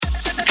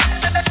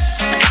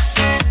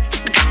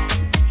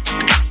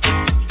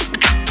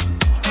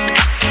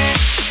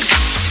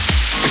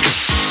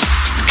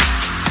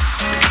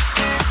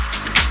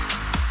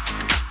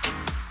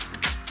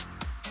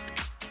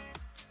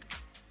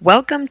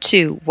Welcome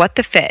to What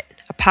the Fit,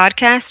 a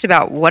podcast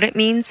about what it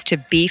means to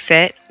be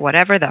fit,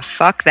 whatever the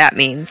fuck that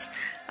means.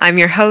 I'm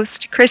your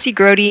host, Chrissy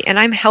Grody, and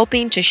I'm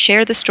helping to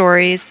share the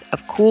stories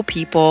of cool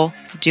people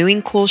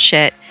doing cool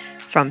shit,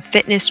 from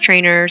fitness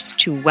trainers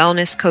to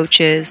wellness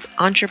coaches,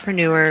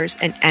 entrepreneurs,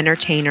 and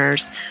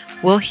entertainers.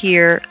 We'll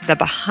hear the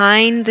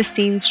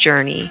behind-the-scenes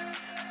journey,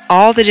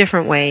 all the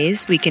different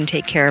ways we can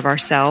take care of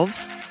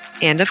ourselves,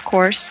 and of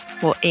course,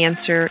 we'll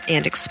answer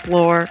and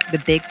explore the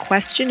big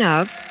question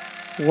of,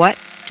 what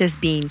does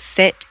being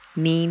fit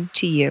mean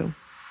to you?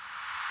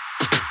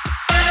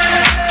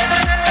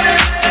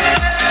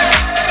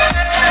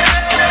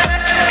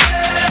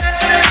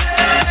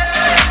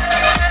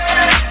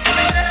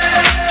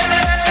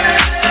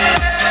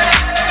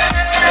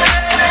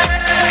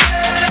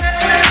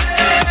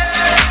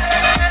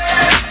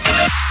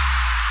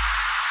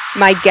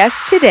 My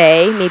guests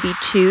today may be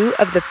two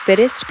of the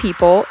fittest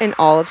people in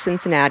all of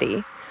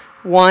Cincinnati.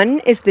 One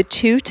is the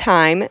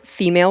two-time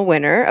female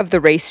winner of the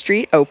Race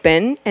Street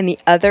Open, and the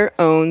other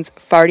owns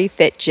Farty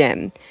Fit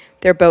Gym.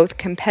 They're both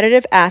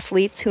competitive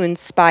athletes who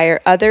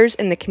inspire others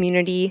in the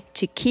community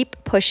to keep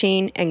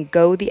pushing and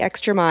go the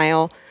extra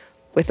mile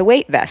with a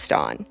weight vest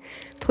on.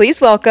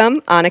 Please welcome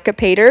Annika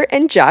Pater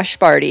and Josh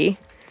Farty.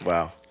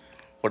 Wow.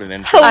 What an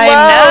intro. Hello,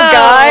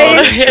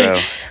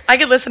 guys. I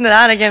could listen to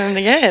that again and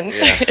again.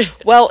 Yeah.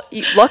 Well,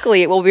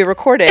 luckily it will be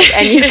recorded,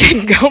 and you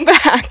can go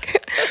back.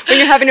 When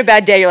you're having a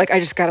bad day, you're like, I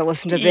just got to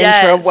listen to the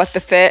intro of What the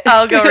Fit.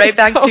 I'll go right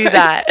back to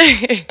that.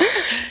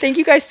 Thank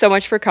you guys so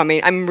much for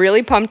coming. I'm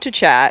really pumped to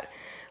chat.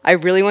 I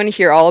really want to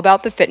hear all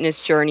about the fitness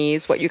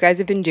journeys, what you guys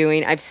have been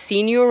doing. I've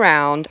seen you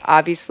around,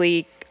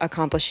 obviously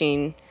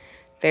accomplishing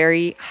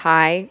very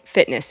high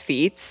fitness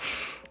feats.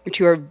 You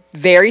two are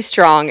very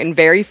strong and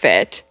very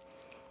fit.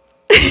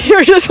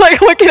 You're just like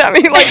looking at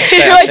me like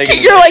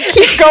you're like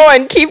keep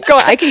going.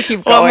 I can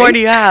keep going. What more do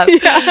you have?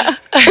 Yeah.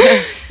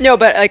 No,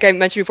 but like I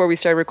mentioned before we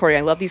started recording,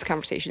 I love these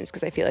conversations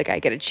because I feel like I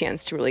get a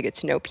chance to really get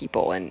to know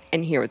people and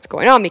hear what's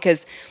going on,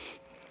 because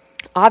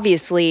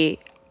obviously,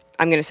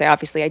 I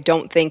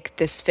don't think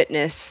this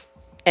fitness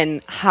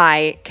and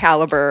high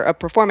caliber of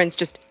performance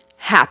just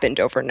happened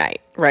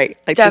overnight, right?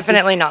 Like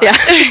Definitely not. Yeah.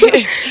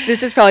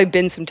 This has probably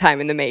been some time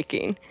in the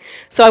making.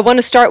 So I want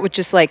to start with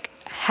just like,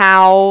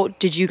 how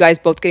did you guys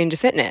both get into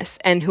fitness?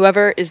 And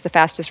whoever is the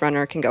fastest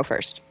runner can go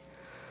first.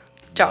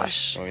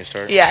 Josh. Want me to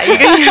start? Yeah, you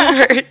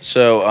can go first.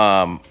 So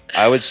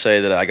I would say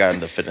that I got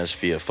into fitness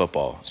via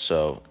football.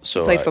 So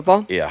Played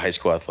football? Yeah, high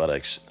school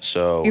athletics.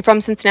 So You're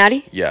from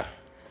Cincinnati? yeah.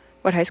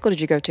 What high school did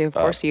you go to? Of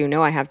course, you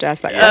know I have to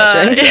ask that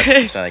That's question. a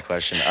Cincinnati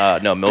question.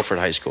 No, Milford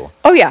High School.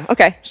 Oh, yeah.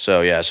 Okay.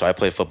 So I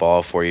played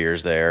football 4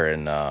 years there,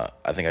 and I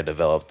think I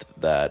developed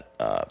that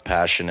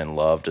passion and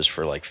love just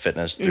for like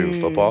fitness through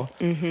football.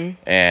 Mm-hmm.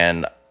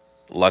 And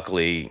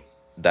luckily,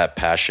 that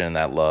passion,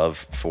 that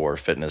love for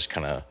fitness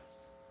kind of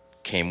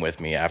came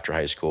with me after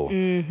high school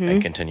and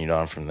continued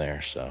on from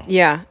there. So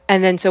Yeah.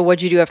 And then, so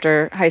what'd you do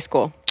after high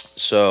school?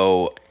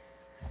 So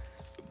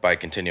by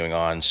continuing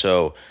on,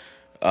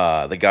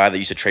 the guy that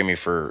used to train me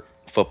for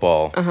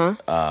football,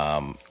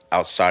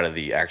 outside of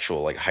the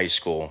actual like high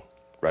school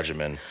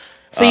regimen.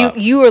 So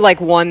you were like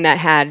one that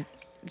had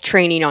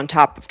training on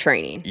top of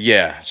training.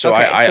 Yeah. So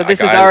Okay, so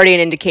this is already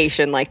an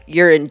indication like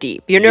you're in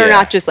deep. You're Yeah.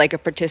 not just like a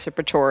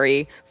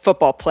participatory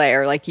football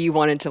player. Like you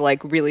wanted to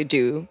like really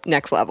do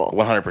next level.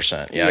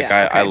 100%. Yeah.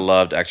 Yeah, I okay.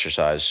 loved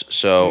exercise.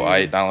 So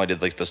I not only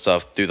did like the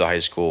stuff through the high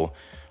school,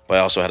 but I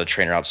also had a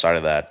trainer outside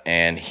of that,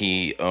 and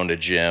he owned a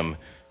gym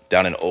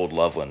down in Old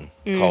Loveland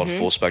called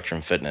Full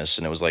Spectrum Fitness,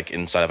 and it was like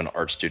inside of an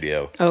art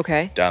studio.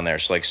 Okay. Down there.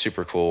 So like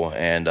super cool.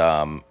 And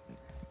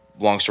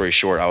long story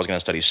short, I was going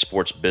to study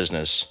sports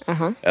business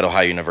at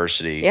Ohio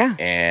University. Yeah.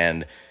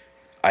 And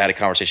I had a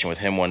conversation with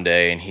him one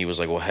day, and he was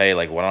like, well, hey,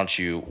 like, why don't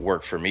you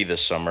work for me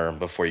this summer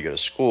before you go to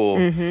school?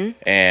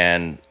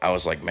 And I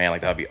was like, man,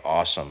 like, that'd be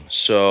awesome.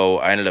 So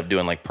I ended up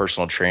doing like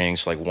personal training,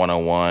 so like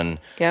 101,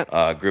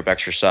 Yep. group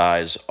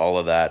exercise, all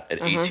of that at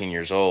 18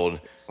 years old,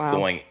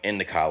 going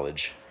into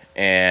college.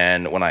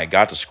 And when I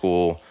got to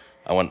school,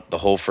 I went the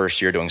whole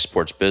first year doing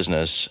sports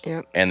business.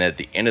 Yep. And at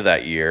the end of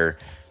that year,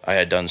 I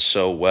had done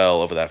so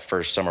well over that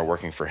first summer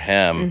working for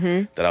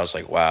him that I was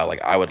like, wow, like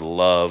I would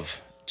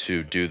love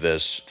to do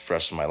this for the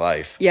rest of my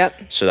life.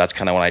 Yep. So that's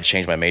kind of when I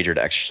changed my major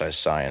to exercise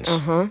science.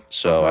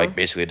 So I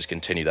basically just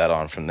continued that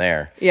on from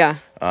there. Yeah.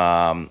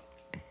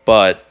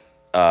 But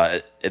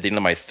at the end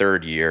of my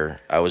third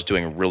year, I was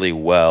doing really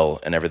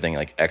well in everything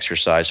like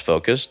exercise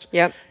focused.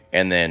 Yep.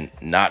 And then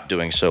not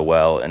doing so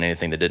well in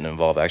anything that didn't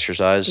involve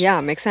exercise.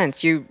 Yeah, makes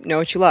sense. You know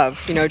what you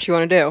love. You know what you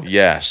want to do.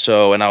 Yeah.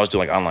 So, and I was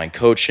doing like online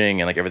coaching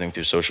and like everything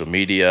through social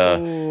media.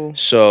 Ooh.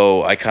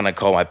 So I kind of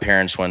called my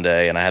parents one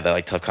day, and I had that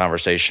like tough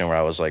conversation where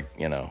I was like,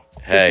 hey,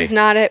 This is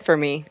not it for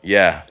me.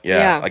 yeah.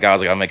 Yeah. Like I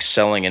was like, I'm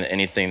excelling in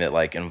anything that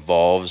like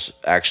involves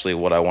actually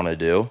what I want to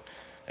do.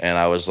 And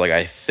I was like,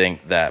 I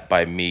think that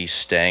by me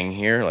staying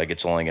here, like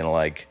it's only going to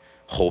like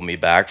hold me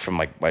back from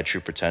like my true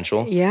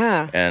potential.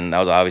 Yeah. And that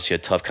was obviously a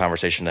tough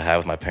conversation to have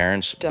with my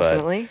parents.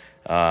 Definitely.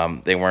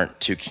 But they weren't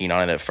too keen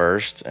on it at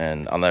first.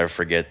 And I'll never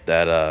forget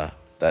that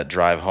that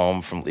drive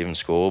home from leaving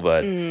school,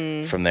 but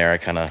from there I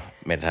kind of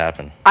made it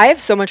happen. I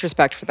have so much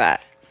respect for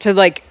that. To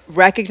like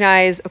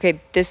recognize, okay,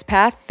 this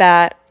path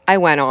that I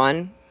went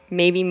on,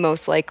 maybe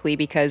most likely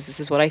because this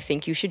is what I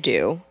think you should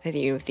do. I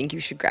think you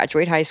should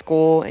graduate high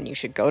school and you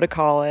should go to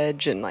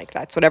college and like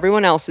that's what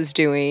everyone else is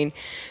doing.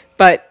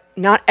 But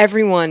not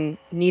everyone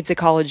needs a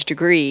college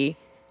degree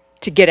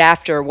to get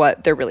after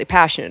what they're really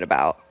passionate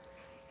about.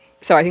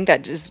 So I think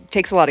that just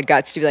takes a lot of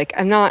guts to be like,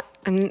 I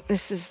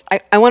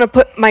want to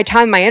put my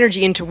time, my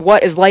energy into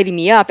what is lighting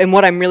me up and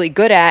what I'm really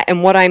good at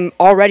and what I'm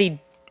already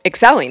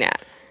excelling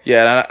at.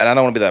 Yeah, and I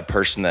don't want to be that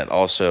person that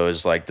also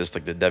is like this,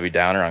 like the Debbie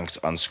Downer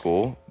on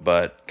school,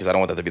 but because I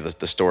don't want that to be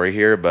the story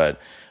here. But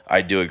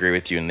I do agree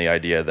with you in the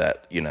idea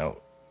that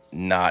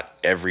not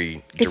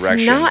every direction.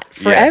 It's not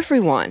for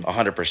everyone.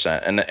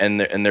 100%,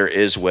 and there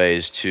is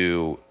ways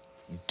to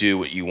do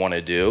what you want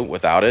to do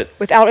without it.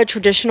 Without a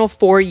traditional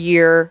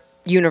 4-year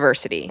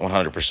university.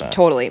 100%.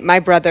 Totally. My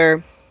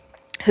brother,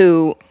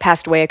 who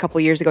passed away a couple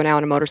years ago now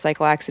in a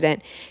motorcycle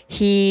accident,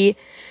 he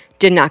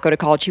did not go to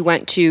college. He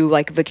went to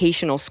like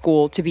vocational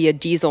school to be a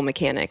diesel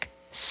mechanic.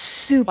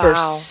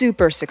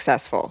 Super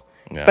successful.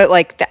 Yeah. But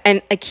like,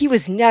 and like he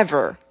was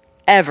never,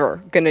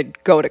 ever gonna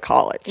go to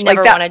college.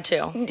 Never like that, wanted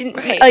to.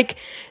 Right. Like,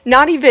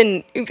 not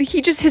even,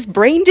 his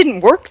brain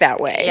didn't work that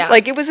way. Yeah.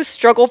 Like, it was a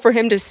struggle for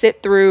him to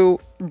sit through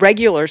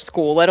regular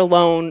school, let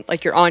alone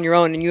like you're on your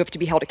own and you have to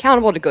be held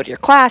accountable to go to your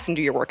class and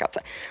do your workouts.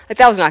 Like,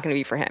 that was not going to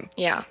be for him.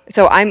 Yeah.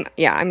 So I'm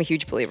a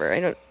huge believer. I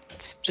know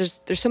there's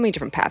so many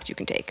different paths you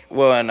can take.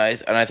 Well, and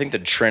I think the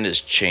trend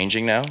is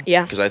changing now.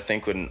 Yeah. Because I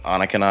think when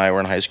Annika and I were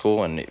in high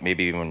school, and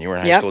maybe even when you were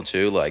in high Yep. school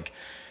too, like,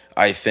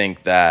 I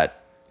think that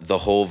the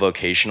whole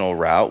vocational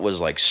route was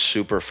like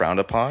super frowned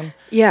upon.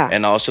 Yeah.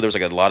 And also there was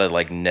like a lot of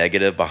like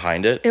negative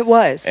behind it. It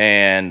was.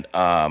 And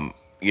I'll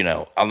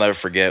never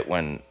forget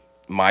when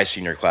my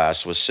senior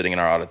class was sitting in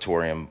our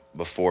auditorium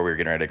before we were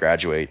getting ready to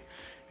graduate,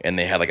 and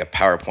they had like a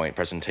PowerPoint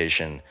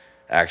presentation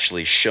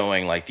actually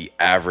showing like the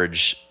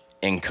average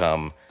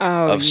income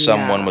of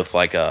someone with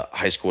like a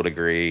high school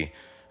degree,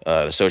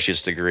 an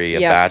associate's degree, a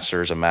Yep.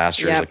 bachelor's, a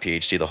master's, Yep. a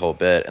PhD, the whole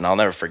bit. And I'll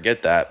never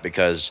forget that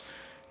because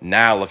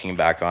now looking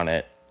back on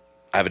it,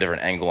 I have a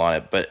different angle on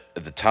it. But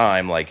at the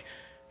time, like,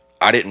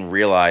 I didn't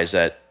realize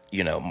that,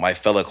 my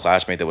fellow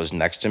classmate that was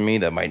next to me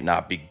that might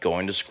not be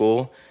going to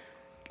school,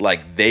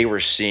 like, they were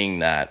seeing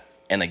that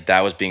and like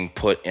that was being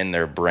put in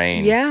their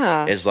brain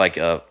as like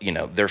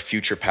their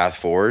future path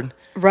forward.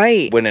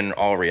 Right. When in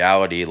all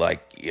reality,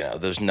 like,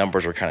 those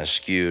numbers were kind of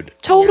skewed.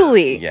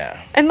 Totally.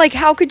 Yeah. And like,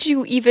 how could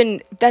you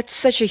even, that's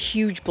such a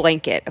huge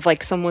blanket of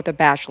like someone with a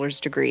bachelor's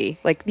degree.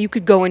 Like, you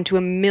could go into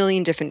a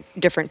million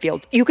different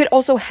fields. You could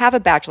also have a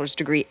bachelor's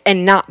degree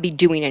and not be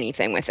doing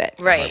anything with it.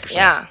 Right. 100%.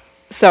 Yeah.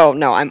 So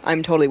no,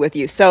 I'm totally with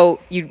you. So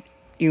you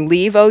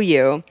leave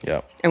OU.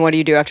 Yep. And what do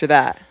you do after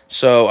that?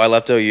 So I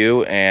left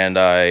OU and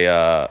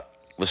I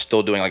was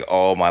still doing like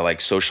all my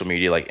like social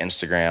media, like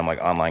Instagram, like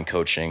online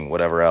coaching,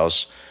 whatever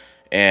else.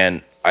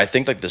 And I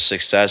think like the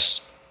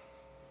success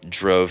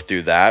drove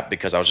through that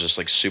because I was just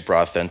like super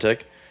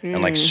authentic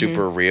and like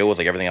super real with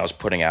like everything I was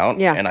putting out.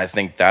 Yeah. And I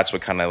think that's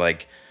what kind of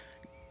like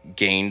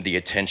gained the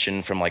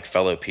attention from like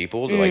fellow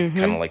people to like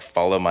kind of like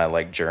follow my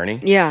like journey.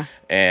 Yeah.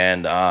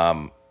 And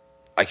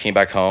I came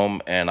back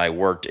home and I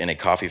worked in a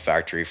coffee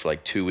factory for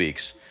like 2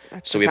 weeks.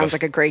 That So we have sounds a-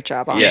 like a great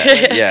job,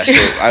 honestly. Yeah, yeah. So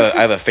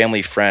I have a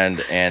family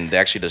friend, and they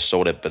actually just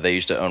sold it, but they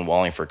used to own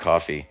Wallingford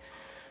Coffee.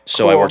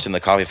 So I Cool. worked in the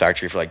coffee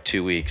factory for like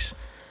 2 weeks,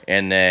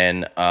 and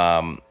then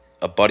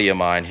a buddy of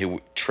mine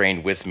who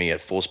trained with me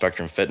at Full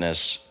Spectrum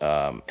Fitness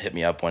hit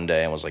me up one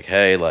day and was like,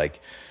 "Hey, like,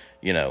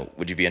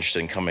 would you be interested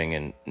in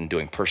coming and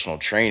doing personal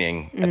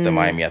training at the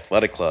Miami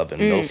Athletic Club in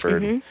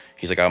Milford?"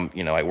 He's like,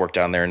 I work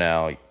down there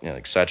now,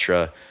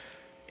 etc.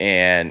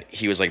 And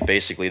he was like,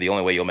 basically, the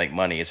only way you'll make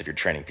money is if you're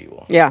training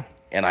people. Yeah.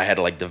 And I had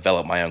to like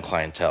develop my own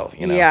clientele,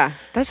 Yeah.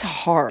 That's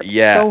hard.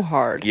 Yeah. So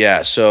hard.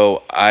 Yeah.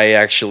 So I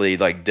actually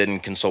like didn't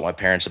consult my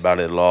parents about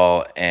it at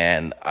all.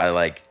 And I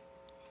like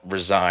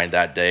resigned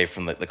that day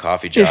from the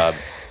coffee job.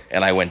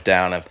 And I went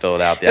down and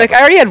filled out the Like, I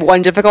already had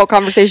one difficult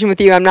conversation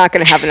with you. I'm not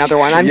going to have another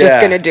one. I'm just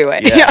going to do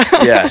it.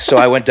 Yeah. Yeah. So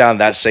I went down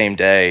that same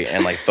day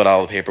and like filled out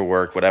all the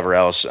paperwork, whatever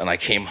else. And I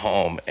came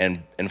home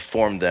and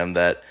informed them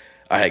that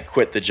I had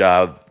quit the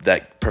job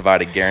that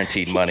provided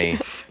guaranteed money.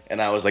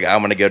 And I was like, I'm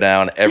going to go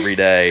down every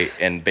day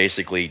and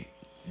basically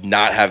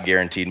not have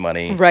guaranteed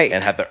money. Right.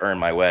 And have to earn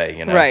my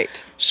way,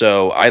 Right.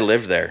 So I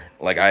lived there.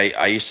 Like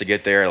I used to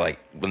get there like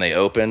when they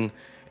open,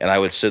 and I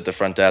would sit at the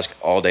front desk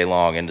all day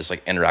long and just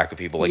like interact with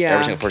people. Like Yeah.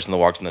 every single person that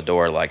walked in the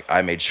door, like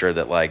I made sure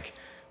that like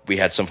we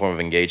had some form of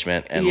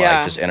engagement and Yeah.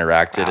 like just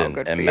interacted Wow,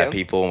 good and for met you.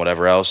 people and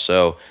whatever else.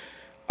 So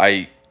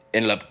I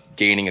ended up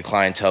gaining a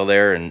clientele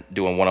there and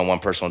doing one-on-one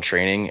personal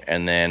training.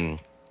 And then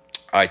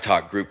I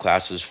taught group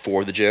classes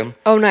for the gym,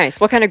 Oh, nice.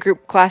 What kind of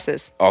group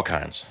classes? all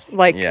kinds.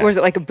 Like, Yeah. was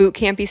it like a boot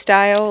campy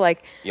style?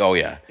 Like, Oh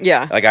yeah.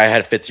 Yeah. Like I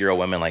had 50-year-old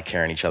women like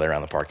carrying each other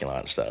around the parking lot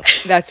and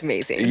stuff. that's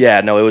amazing.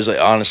 Yeah, no, it was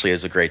like, honestly, it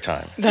was a great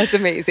time. That's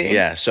amazing.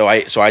 Yeah, so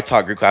I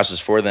taught group classes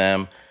for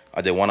them.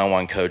 I did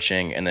one-on-one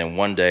coaching, and then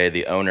one day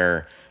the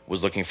owner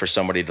was looking for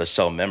somebody to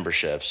sell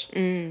memberships.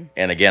 And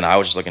again, I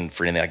was just looking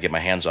for anything I could get my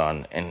hands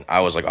on. And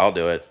I was like, I'll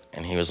do it.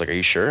 And he was like, are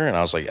you sure? And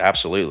I was like,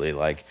 absolutely.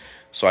 Like,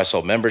 so I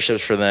sold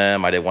memberships for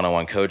them. I did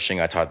one-on-one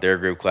coaching. I taught their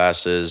group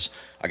classes.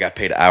 I got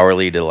paid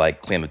hourly to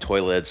like clean the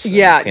toilets.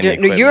 Yeah,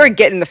 clean the you were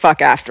getting the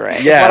fuck after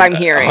it. Yeah, is what I'm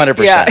hearing.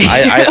 100%. Yeah.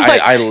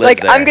 I live like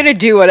there. I'm gonna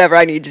do whatever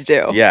I need to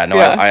do. Yeah, no,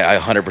 I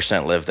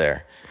 100% live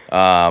there.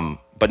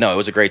 But no, it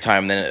was a great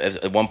time. And then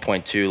at one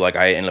point too, like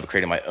I ended up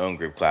creating my own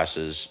group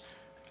classes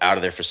out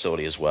of their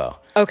facility as well.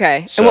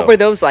 Okay. So- And what were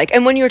those like?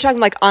 And when you were talking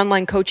like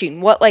online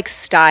coaching, what like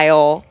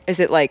style is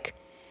it like?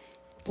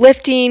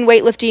 Lifting,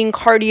 weightlifting,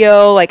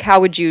 cardio, like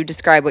how would you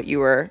describe what you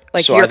were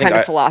like So your I think kind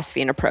of I-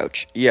 philosophy and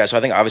approach? Yeah, so I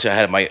think obviously I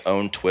had my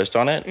own twist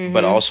on it, Mm-hmm.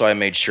 but also I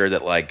made sure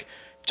that like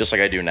just like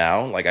I do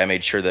now, like I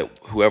made sure that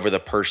whoever the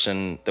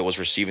person that was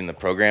receiving the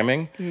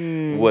programming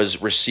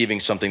was receiving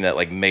something that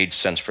like made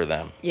sense for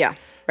them. Yeah.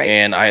 Right.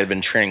 And I had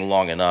been training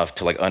long enough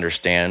to like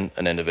understand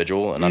an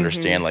individual and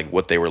understand like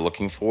what they were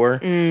looking for,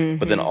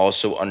 but then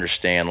also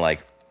understand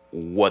like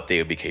what they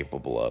would be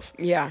capable of.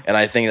 Yeah. And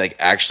I think like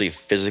actually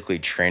physically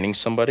training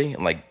somebody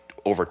and like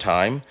over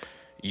time,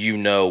 you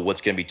know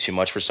what's going to be too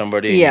much for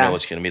somebody. And Yeah. you know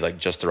what's going to be like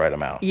just the right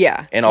amount.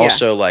 Yeah. And Yeah.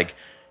 also like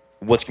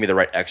what's going to be the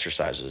right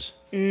exercises.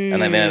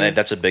 And I mean,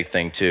 that's a big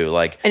thing too.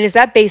 Like, And is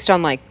that based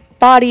on like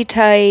body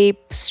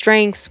type,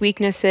 strengths,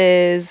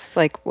 weaknesses?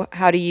 Like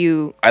how do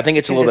you I think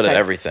it's a you little bit of decide-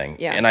 everything.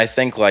 Yeah. And I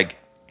think like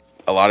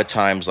a lot of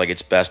times like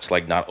it's best to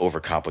like not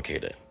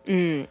overcomplicate it.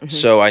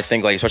 So I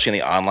think like especially in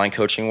the online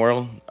coaching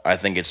world, I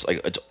think it's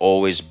like it's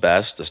always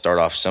best to start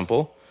off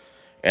simple,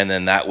 and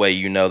then that way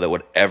you know that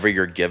whatever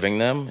you're giving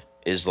them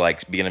is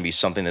like going to be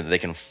something that they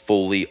can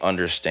fully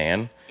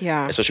understand.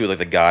 Yeah. Especially with like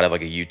the god of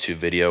like a YouTube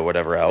video or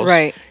whatever else.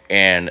 Right.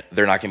 And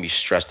they're not going to be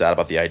stressed out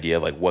about the idea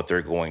of like what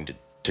they're going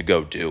to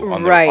go do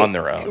on right. on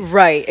their own.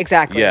 Right,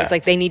 exactly. Yeah. It's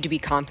like they need to be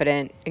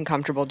confident and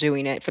comfortable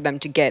doing it for them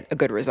to get a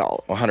good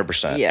result.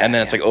 100%. Yeah, And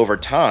then it's yeah. like over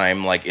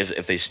time, like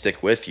if they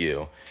stick with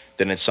you,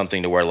 then it's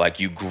something to where like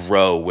you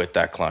grow with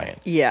that client.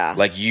 Yeah.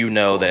 Like you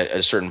know that at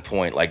a certain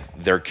point, like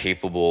they're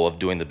capable of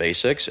doing the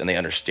basics and they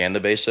understand the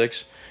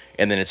basics.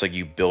 And then it's like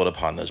you build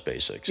upon those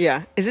basics.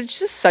 Yeah. Is it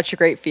just such a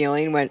great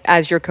feeling when,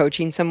 as you're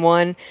coaching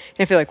someone, and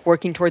if they're like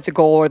working towards a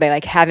goal or they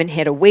like haven't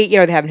hit a weight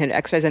yet or they haven't hit an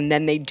exercise and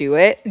then they do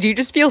it? Do you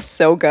just feel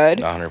so good?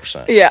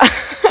 100%. Yeah.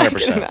 I can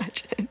 100%.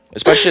 imagine.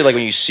 Especially like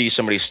when you see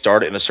somebody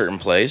start in a certain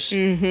place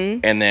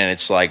and then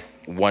it's like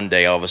one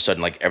day all of a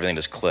sudden like everything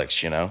just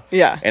clicks, you know?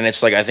 Yeah. And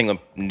it's like I think when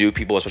new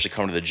people especially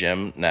come to the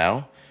gym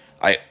now,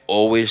 I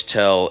always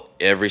tell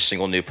every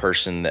single new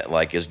person that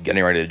like is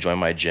getting ready to join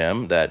my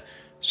gym that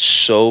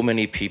so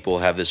many people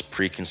have this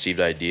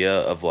preconceived idea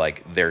of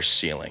like their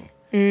ceiling.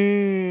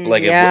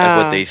 Like yeah.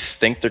 if what they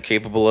think they're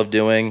capable of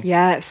doing.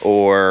 Yes.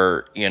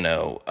 Or, you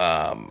know,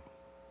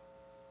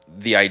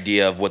 the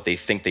idea of what they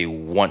think they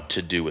want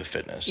to do with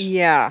fitness.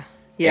 Yeah.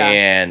 Yeah.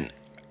 And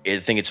I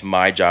think it's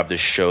my job to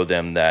show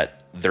them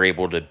that they're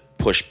able to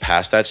push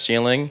past that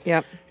ceiling.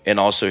 Yep. And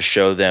also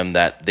show them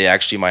that they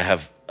actually might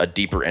have a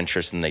deeper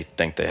interest than they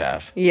think they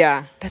have.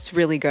 Yeah. That's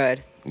really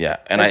good. Yeah.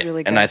 And That's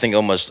really and good. I think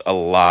almost a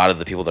lot of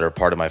the people that are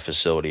part of my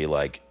facility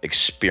like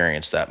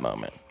experience that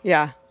moment.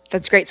 Yeah.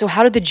 That's great. So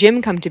how did the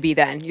gym come to be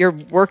then? You're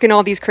working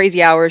all these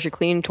crazy hours, you're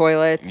cleaning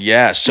toilets.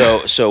 Yeah.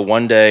 So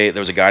one day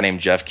there was a guy named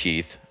Jeff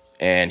Keith,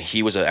 and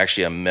he was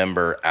actually a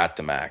member at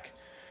the MAC.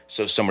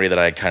 So somebody that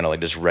I kind of like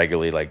just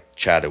regularly like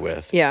chatted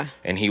with. Yeah.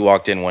 And he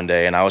walked in one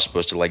day, and I was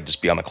supposed to like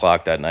just be on the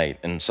clock that night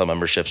and sell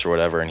memberships or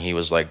whatever. And he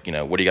was like, you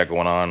know, what do you got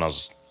going on? I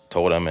was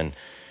told him, and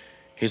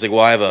he's like,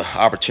 well, I have an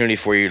opportunity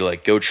for you to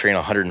like go train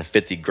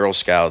 150 Girl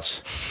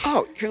Scouts.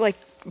 Oh, you're like,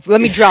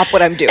 let me drop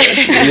what I'm doing.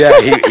 Yeah,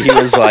 he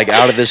was like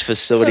out of this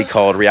facility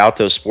called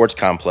Rialto Sports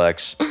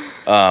Complex,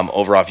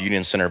 over off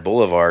Union Center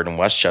Boulevard in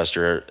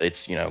Westchester.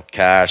 It's, you know,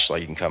 cash,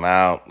 like you can come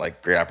out,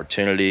 like great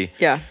opportunity.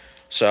 Yeah.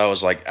 So I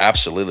was like,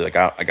 absolutely,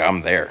 like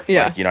I'm there.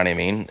 Yeah. Like, you know what I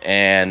mean?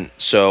 And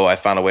so I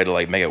found a way to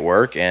like make it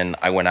work. And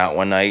I went out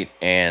one night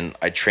and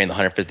I trained the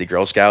 150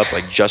 Girl Scouts,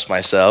 like just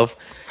myself.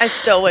 I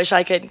still wish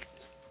I could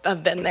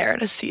have been there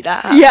to see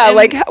that Yeah, happen.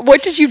 like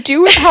what did you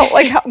do?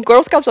 How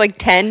Girl Scouts are like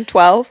 10,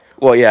 12?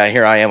 Well, yeah,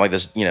 here I am, like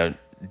this, you know,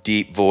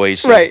 deep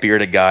voice, Right. like,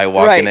 bearded guy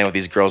walking Right. in with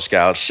these Girl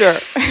Scouts. Sure.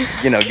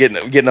 You know,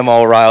 getting them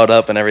all riled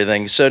up and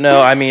everything. So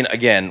no, I mean,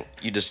 again,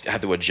 you just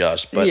have to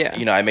adjust. But Yeah.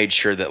 you know, I made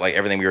sure that like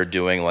everything we were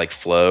doing like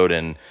flowed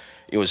and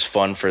it was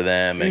fun for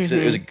them. And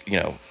it was, you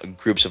know,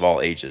 groups of all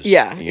ages.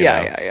 Yeah, you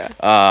yeah, know?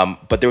 yeah.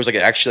 But there was like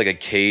actually like a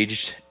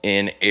caged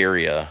in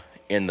area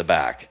in the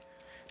back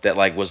that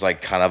like was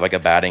like kind of like a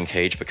batting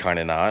cage, but kind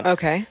of not.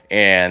 Okay.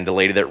 And the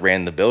lady that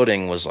ran the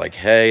building was like,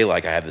 hey,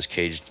 like I have this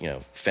caged, you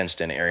know,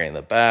 fenced in area in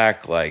the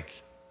back. Like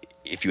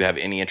if you have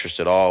any interest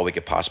at all, we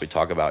could possibly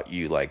talk about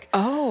you like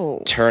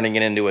Oh. turning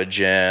it into a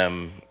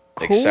gym,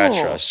 Cool.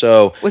 etc.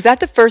 So Was that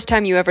the first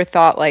time you ever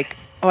thought like,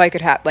 oh, I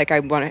could have, like,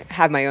 I want to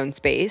have my own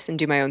space and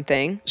do my own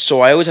thing?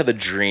 I always had the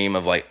dream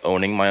of like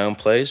owning my own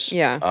place.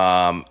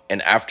 Yeah.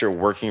 And after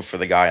working for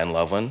the guy in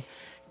Loveland,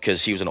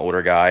 because he was an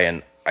older guy,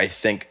 and I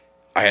think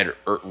I had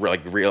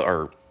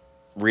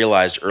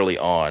realized early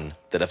on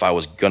that if I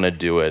was gonna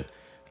do it,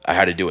 I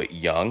had to do it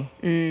young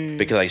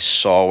because I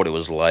saw what it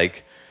was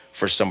like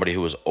for somebody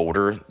who was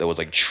older that was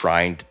like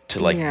trying to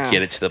like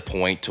get it to the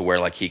point to where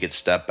like he could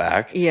step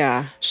back.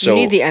 Yeah. So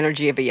you need the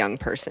energy of a young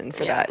person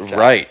for that.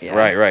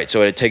 Right.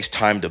 So it takes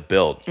time to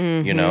build,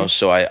 you know?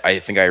 So I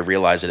think I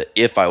realized that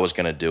if I was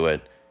going to do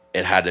it,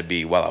 it had to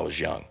be while I was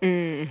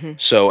young.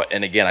 So,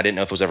 and again, I didn't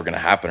know if it was ever going to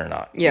happen or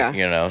not. Yeah.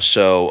 You know?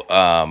 So,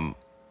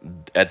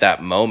 at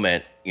that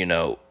moment, you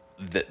know,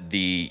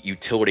 the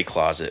utility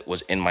closet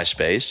was in my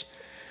space.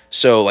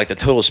 So like the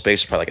total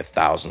space was probably like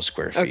 1,000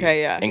 square feet.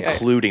 Okay, yeah.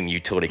 Including the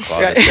utility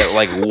closet that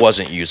like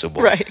wasn't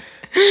usable. Right.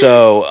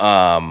 So,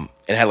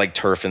 it had like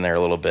turf in there a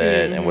little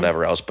bit and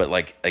whatever else. But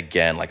like,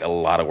 again, like a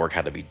lot of work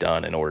had to be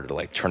done in order to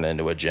like turn it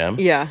into a gym.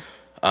 Yeah.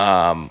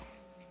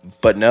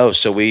 But no,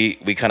 so we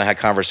kind of had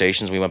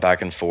conversations. We went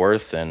back and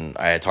forth, and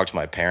I had talked to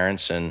my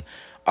parents, and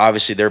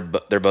obviously they're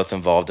both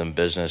involved in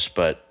business,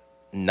 but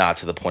not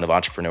to the point of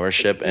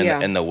entrepreneurship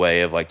and in the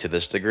way of like to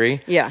this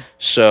degree. Yeah.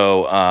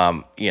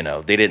 So, you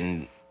know, they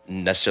didn't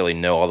necessarily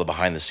know all the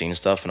behind the scenes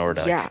stuff in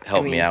order to like,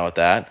 help me out with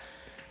that.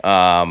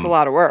 It's a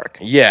lot of work.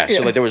 Yeah.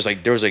 So like there was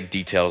like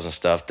details and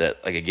stuff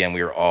that like, again,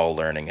 we were all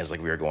learning as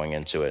like we were going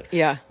into it.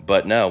 Yeah.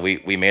 But no,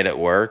 we made it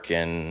work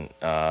and,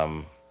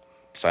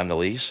 signed the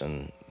lease,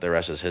 and the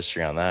rest is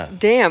history on that.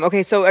 Damn.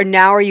 Okay. So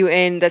now are you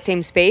in that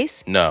same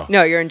space? No,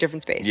 you're in a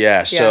different space.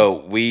 Yeah.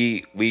 So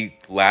we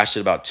lasted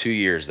about 2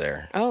 years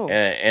there. Oh.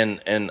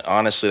 And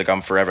honestly, like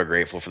I'm forever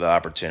grateful for the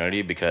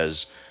opportunity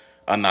because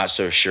I'm not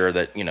so sure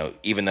that, you know,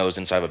 even though it was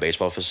inside of a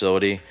baseball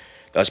facility,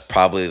 that's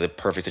probably the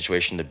perfect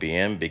situation to be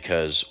in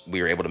because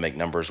we were able to make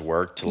numbers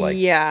work to like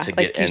to like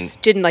get you in.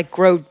 didn't like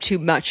grow too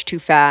much too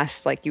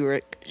fast. Like you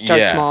were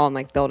start small and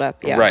like build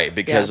up. Yeah. Right.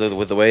 Because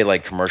with the way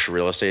like commercial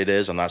real estate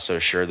is, I'm not so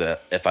sure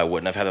that if I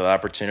wouldn't have had that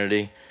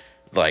opportunity,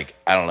 like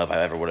I don't know if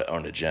I ever would have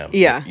owned a gym.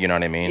 Yeah. You know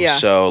what I mean? Yeah.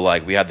 So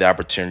like we had the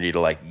opportunity to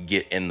like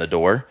get in the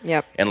door.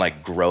 Yep. And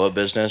like grow a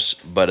business,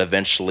 but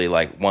eventually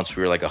like once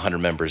we were like 100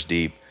 members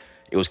deep,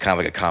 it was kind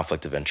of like a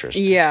conflict of interest.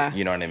 Yeah.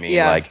 You know what I mean?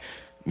 Yeah. Like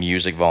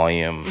music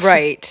volume.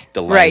 Right.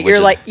 The right.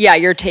 You're language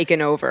like, you're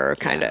taking over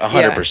kind of.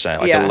 100%.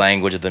 Like the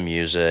language of the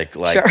music,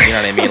 like, Sure. you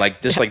know what I mean?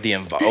 Like just like the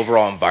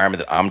overall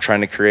environment that I'm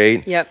trying to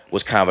create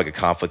was kind of like a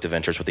conflict of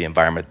interest with the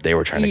environment that they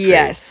were trying to create.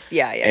 Yes.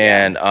 Yeah.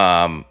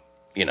 And,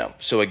 you know,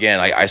 so again,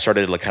 I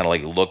started to like kind of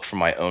like look for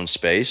my own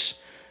space.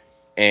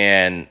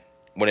 And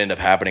what ended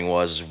up happening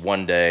was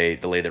one day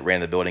the lady that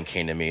ran the building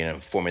came to me and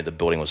informed me the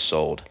building was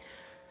sold.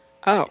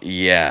 Oh.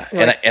 Yeah.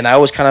 Like, and I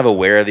was kind of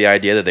aware of the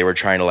idea that they were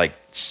trying to like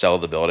sell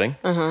the building.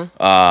 But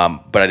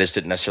I just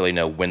didn't necessarily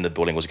know when the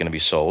building was going to be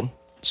sold.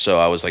 So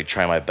I was like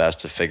trying my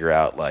best to figure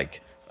out like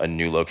a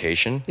new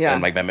location. Yeah.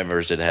 And like my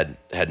members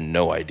had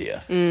no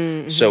idea.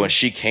 So when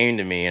she came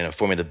to me and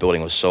informed me the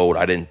building was sold,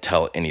 I didn't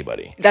tell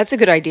anybody. That's a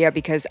good idea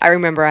because I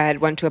remember I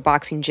had went to a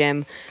boxing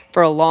gym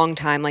for a long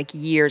time, like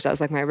years. I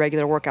was like my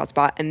regular workout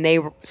spot, and they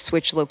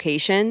switched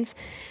locations.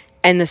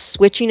 And the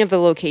switching of the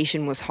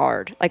location was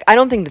hard. Like, I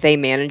don't think that they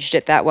managed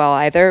it that well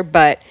either,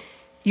 but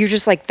you're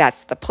just like,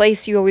 that's the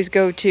place you always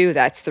go to.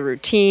 That's the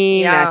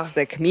routine. Yeah, that's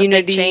the it's a big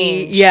community.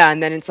 change. Yeah.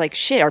 And then it's like,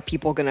 shit, are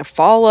people going to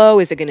follow?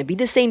 Is it going to be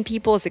the same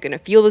people? Is it going to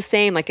feel the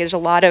same? Like, there's a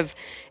lot of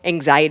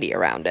anxiety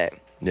around it.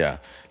 Yeah.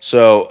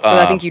 So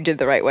I think you did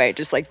the right way.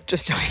 Just don't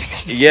say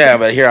anything. Yeah,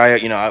 but here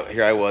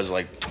I was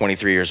like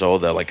 23 years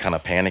old, though, like kind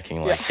of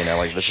panicking, like, you know,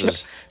 like this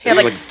is. He had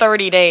this like is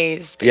 30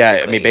 days.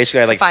 Yeah, I mean, basically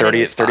I had like to find a 30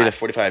 new to spot.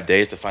 45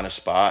 days to find a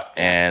spot,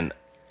 and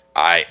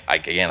I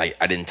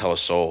didn't tell a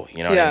soul,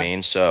 you know what I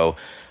mean? So,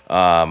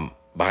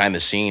 behind the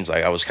scenes,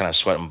 like I was kind of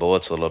sweating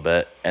bullets a little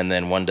bit, and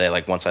then one day,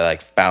 like once I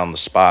like found the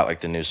spot,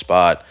 like the new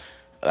spot,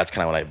 that's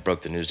kind of when I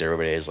broke the news to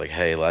everybody. Is like,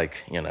 hey,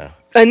 like, you know.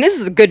 And this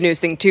is a good news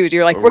thing too.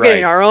 You're like, we're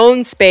getting our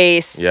own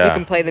space. Yeah. We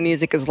can play the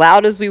music as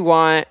loud as we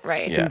want.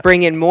 Right. We Yeah. can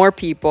bring in more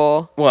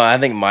people. Well, I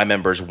think my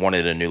members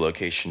wanted a new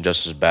location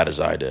just as bad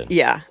as I did.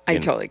 Yeah, I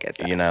totally get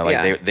that. You know,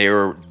 like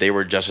Yeah. they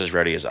were just as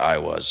ready as I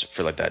was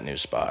for like that new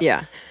spot.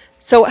 Yeah.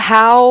 So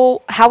how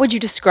would you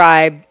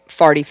describe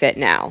Farty Fit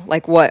now?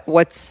 Like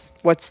what's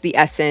the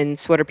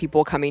essence? What are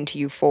people coming to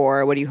you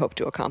for? What do you hope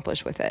to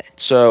accomplish with it?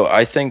 So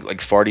I think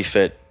like Farty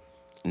Fit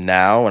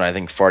now, and I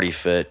think Farty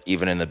Fit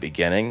even in the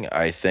beginning,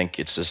 I think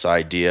it's this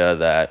idea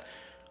that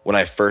when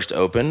I first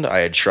opened, I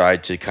had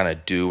tried to kind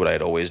of do what I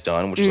had always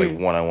done, which is like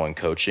one-on-one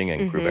coaching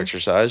and group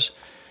exercise.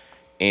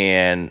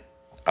 And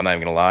I'm not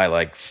even gonna lie,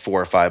 like 4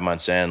 or 5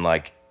 months in,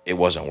 like it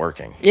wasn't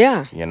working.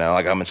 Yeah. You know,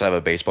 like I'm inside of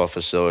a baseball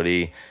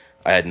facility.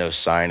 I had no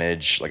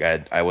signage.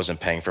 Like I wasn't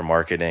paying for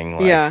marketing.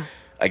 Like, Yeah.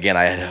 Again,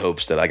 I had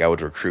hopes that like I would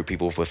recruit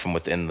people from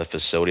within the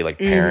facility, like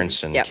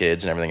parents and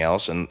kids and everything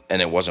else, and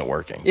it wasn't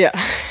working. Yeah.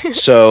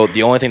 So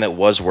the only thing that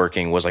was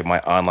working was like my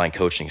online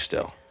coaching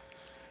still.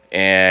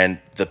 And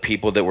the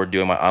people that were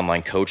doing my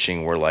online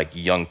coaching were like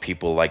young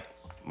people like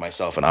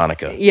myself and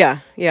Annika. Yeah.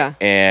 Yeah.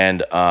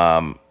 And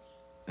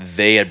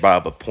they had brought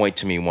up a point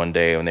to me one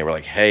day when they were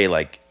like, hey,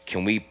 like,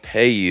 can we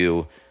pay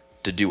you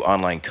to do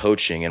online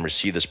coaching and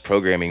receive this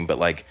programming, but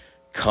like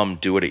come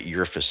do it at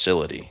your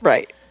facility?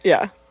 Right.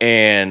 Yeah.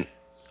 And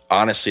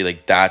honestly,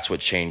 like that's what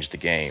changed the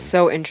game.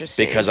 So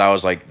interesting. Because I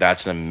was like,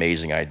 that's an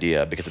amazing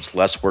idea because it's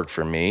less work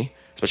for me,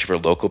 especially for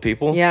local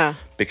people. Yeah.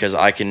 Because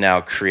I can now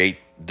create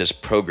this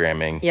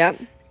programming. Yep.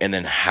 And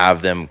then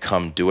have them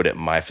come do it at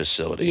my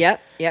facility.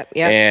 Yep.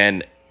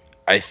 And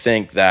I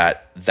think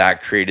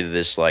that created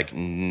this like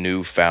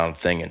newfound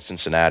thing in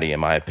Cincinnati, in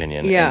my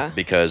opinion. Yeah. And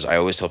because I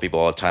always tell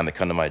people all the time that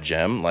come to my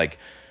gym, like,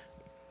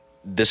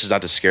 this is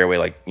not to scare away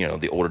like, you know,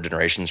 the older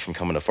generations from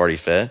coming to Farty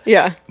Fit.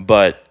 Yeah.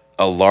 But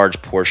a large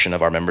portion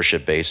of our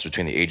membership base is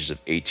between the ages of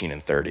 18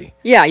 and 30.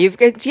 Yeah,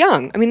 it's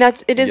young. I mean,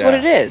 it is what Yeah.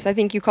 it is. I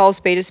think you call a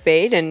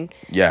spade, and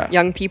Yeah.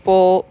 young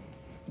people,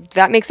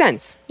 that makes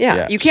sense. Yeah.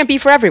 Yeah. You can't be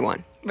for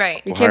everyone.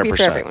 Right. You can't be for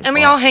 100%. everyone. And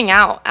we all hang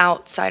out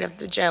outside of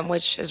the gym,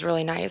 which is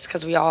really nice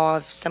because we all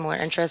have similar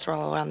interests. We're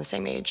all around the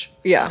same age.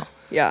 Yeah. So.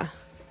 Yeah.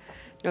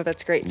 No,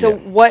 that's great. So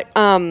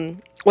Yeah.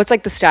 what's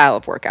like the style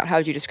of workout? How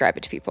would you describe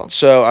it to people?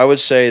 So I would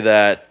say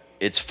that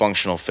it's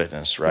functional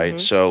fitness, right?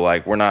 So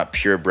like we're not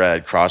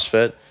purebred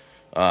CrossFit.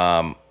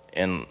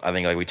 And I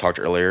think like we talked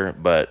earlier,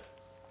 but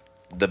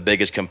the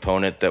biggest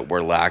component that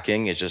we're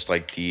lacking is just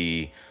like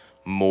the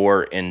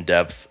more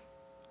in-depth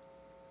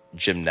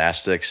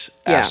gymnastics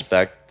Yeah.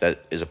 aspect that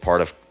is a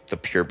part of the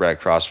purebred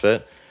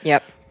CrossFit.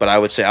 Yep. But I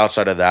would say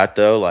outside of that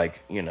though, like,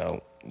 you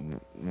know,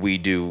 we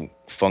do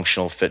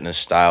functional fitness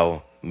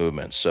style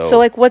movements. So So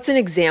like, what's an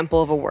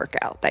example of a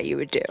workout that you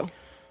would do?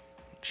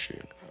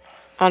 shoot.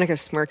 Annika's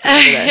smirking over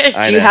there.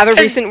 I Do you know. have a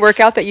recent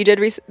workout that you did?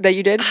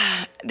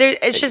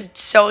 It's just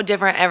so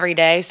different every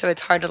day, so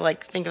it's hard to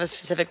like think of a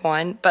specific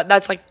one. But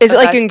that's like Is the it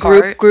like best in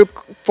part. group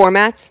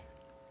formats?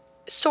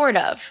 Sort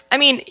of. I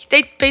mean,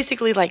 they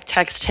basically like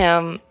text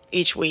him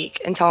each week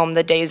and tell him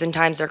the days and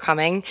times they're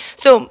coming.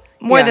 So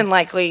more Yeah. than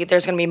likely,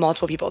 there's going to be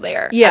multiple people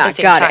there. at Yeah, the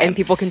same got time. it. And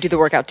people can do the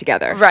workout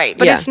together. Right,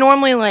 but Yeah. it's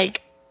normally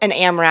like an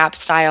AMRAP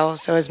style,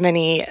 so as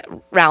many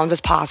rounds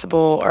as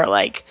possible, or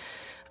like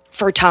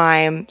for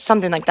time,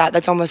 something like that.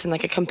 That's almost in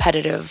like a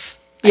competitive,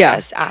 I Yeah.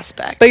 guess,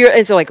 aspect. But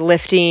so like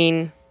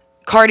lifting.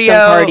 cardio,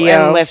 some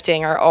cardio. and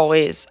lifting are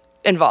always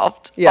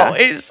involved. Yeah.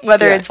 Always,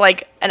 whether Yeah. it's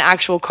like an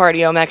actual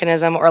cardio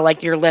mechanism or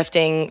like you're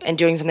lifting and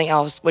doing something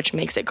else, which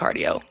makes it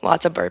cardio.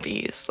 Lots of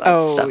burpees,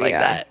 stuff like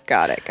that.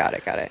 Got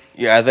it.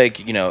 Yeah, I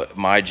think, you know,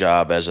 my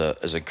job as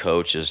a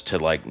coach is to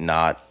like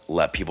not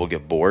let people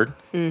get bored.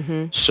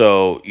 Mm-hmm.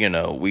 So, you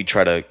know, we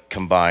try to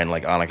combine,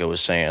 like Annika was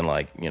saying,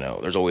 like, you know,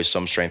 there's always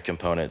some strength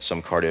component,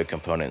 some cardio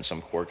component, and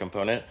some core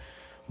component.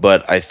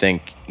 But I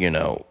think, you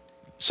know,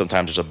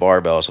 sometimes there's a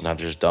barbell, sometimes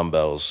there's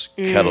dumbbells,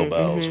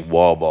 kettlebells,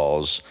 wall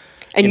balls.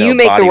 And know, you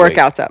make the body weight.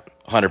 workouts up.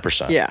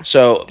 100%. Yeah.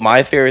 So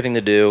my favorite thing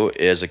to do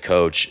as a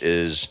coach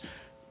is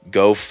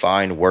go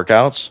find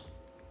workouts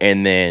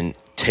and then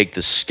take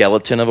the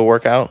skeleton of a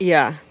workout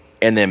Yeah.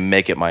 and then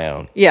make it my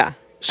own. Yeah.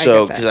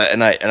 So, I get that.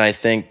 because I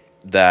think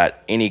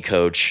that any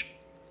coach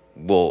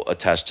will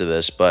attest to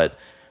this, but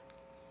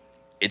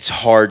it's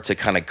hard to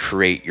kind of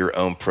create your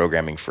own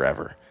programming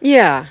forever.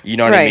 Yeah. You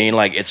know what I right. mean?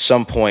 Like at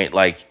some point,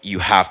 like you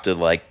have to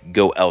like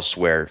go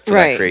elsewhere for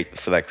Right.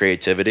 that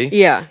creativity.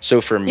 Yeah. So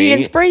for You me, need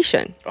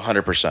inspiration.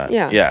 100%.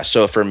 Yeah. Yeah.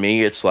 So for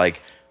me, it's like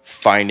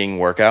finding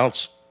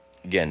workouts,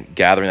 again,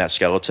 gathering that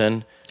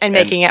skeleton And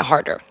making it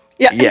harder.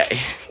 Yeah. Yeah.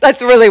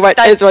 That's really what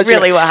That's you're-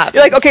 really what happens.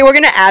 You're like, okay, we're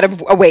going to add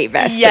a weight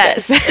vest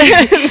Yes. to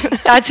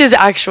this. That's his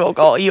actual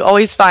goal. You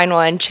always find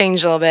one,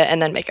 change a little bit,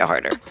 and then make it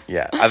harder.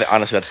 Yeah.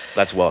 Honestly,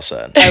 that's well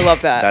said. I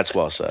love that. That's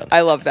well said. I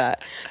love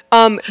that.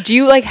 Do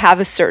you like have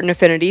a certain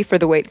affinity for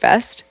the weight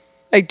vest?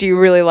 Like, do you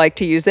really like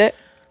to use it?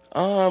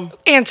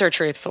 Answer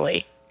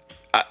truthfully.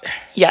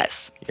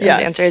 Yes. His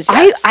Yes. answer is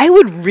yes. I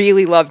would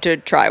really love to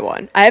try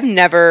one. I have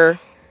never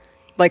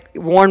like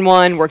worn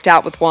one, worked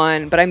out with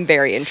one, but I'm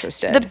very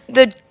interested.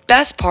 The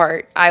best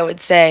part, I would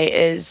say,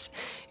 is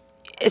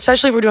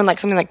especially if we're doing like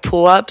something like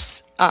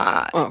pull-ups.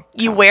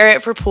 You wear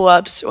it for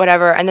pull-ups,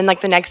 whatever, and then like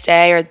the next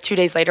day or 2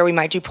 days later, we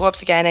might do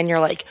pull-ups again, and you're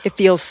like, It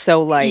feels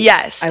so light.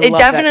 yes, I it love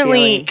that definitely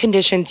feeling.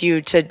 conditions you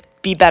to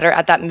be better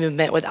at that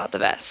movement without the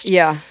vest.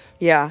 Yeah.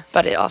 Yeah.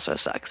 But it also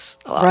sucks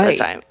a lot Right. of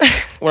the time.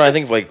 Well, I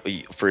think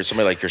like for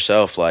somebody like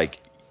yourself, like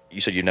you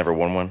said, you've never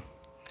worn one.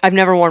 I've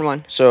never worn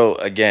one. So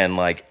again,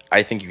 like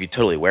I think you could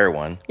totally wear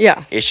one.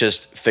 Yeah. It's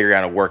just figuring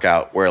out a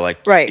workout where like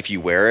Right. if you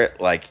wear it,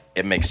 like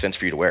it makes sense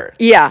for you to wear it.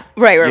 Yeah.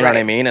 Right. You know what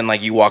I mean? And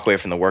like you walk away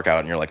from the workout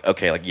and you're like,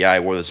 okay, like yeah, I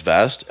wore this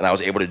vest and I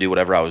was able to do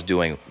whatever I was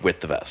doing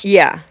with the vest.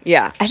 Yeah.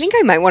 Yeah. I think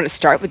I might want to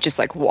start with just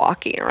like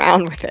walking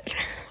around with it,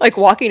 like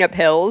walking up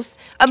hills.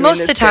 doing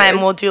Most of the time,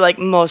 stairs. we'll do like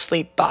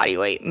mostly body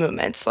weight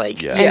movements,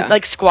 like Yeah. and, Yeah.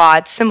 like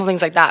squats, simple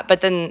things like that. But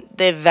then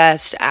the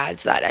vest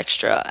adds that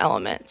extra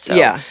element. So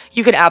Yeah.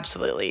 you could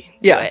absolutely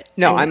do Yeah. it.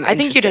 No, And I'm I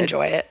think you'd interested.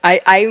 enjoy it.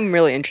 I'm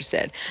really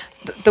interested.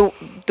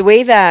 The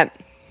way that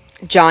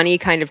Johnny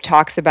kind of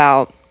talks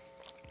about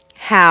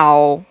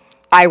how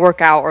I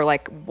work out or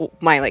like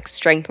my like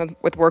strength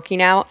with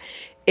working out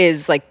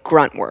is like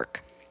grunt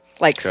work.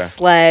 Like Okay.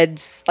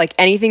 sleds, like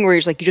anything where you're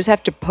just like you just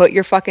have to put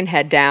your fucking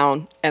head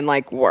down and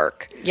like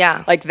work.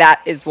 Yeah. Like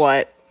that is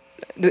where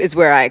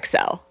I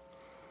excel.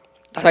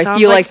 That So I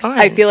sounds feel like fun.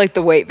 I feel like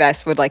the weight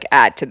vest would like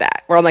add to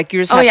that. Where I'm like,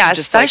 you just have to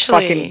just like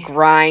fucking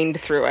grind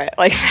through it.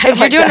 Like if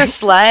you're doing a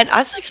sled,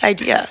 that's a good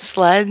idea.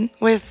 Sled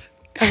with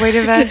a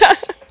weighted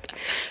vest.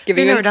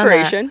 giving you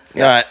inspiration.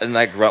 Yeah, and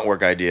that grunt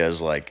work idea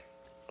is like,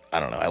 I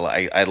don't know.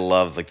 I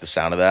love like the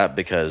sound of that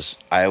because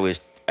I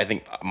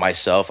think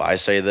myself, I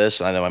say this,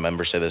 and I know my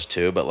members say this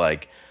too, but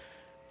like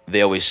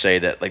they always say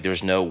that like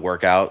there's no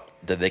workout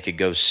that they could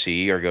go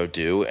see or go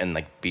do and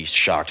like be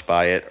shocked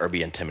by it or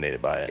be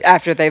intimidated by it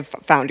after they've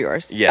found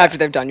yours. Yeah, after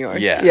they've done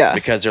yours. Yeah,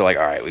 because they're like,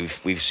 all right,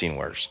 we've seen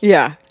worse.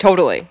 Yeah,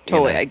 totally. You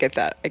know? I get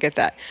that.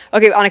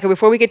 Okay, Annika,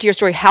 before we get to your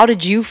story, how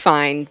did you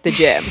find the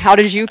gym? How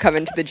did you come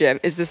into the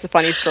gym? Is this a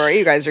funny story?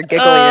 You guys are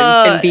giggling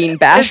and being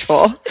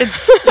bashful.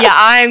 Yeah,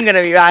 I'm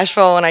gonna be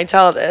bashful when I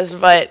tell this,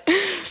 but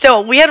so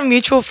we had a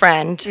mutual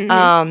friend,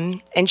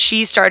 and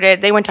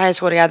they went to high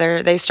school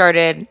together.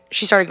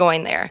 She started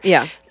going there.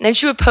 Yeah. And then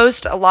she would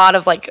post a lot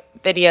of like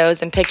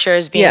videos and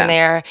pictures being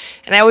there,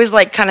 and I always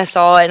like kind of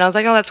saw it, and I was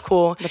like, oh, that's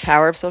cool. The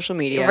power of social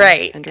media,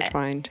 right?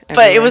 Intertwined.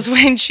 But it was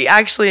when she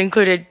actually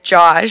included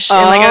Josh in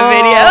like a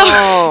video.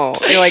 Oh,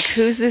 you're like,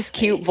 who's this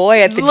cute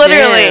boy at the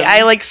Literally, gym?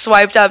 I like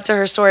swiped up to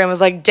her story and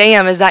was like,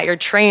 damn, is that your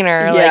trainer?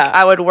 Yeah. Like,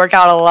 I would work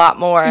out a lot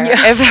more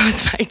if that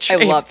was my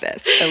trainer. I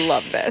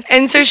love this.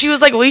 And so she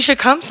was like, well, you should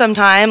come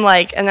sometime.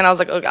 Like, and then I was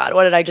like, oh God,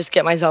 what did I just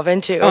get myself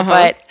into?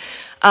 But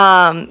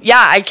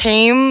I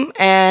came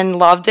and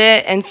loved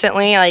it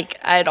instantly. Like,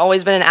 I'd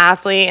always been an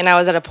athlete, and I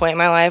was at a point in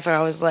my life where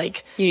I was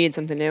like, you need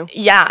something new.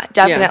 Yeah,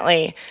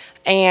 definitely. Yeah.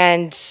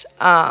 And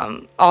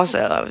also,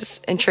 I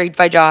was intrigued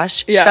by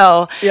Josh. Yeah.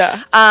 So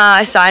yeah.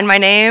 I signed my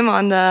name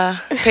on the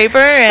paper,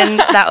 and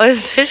that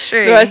was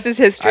history. The rest is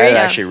history. I'd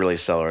actually really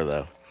sell her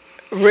though.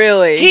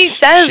 Really? He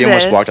says she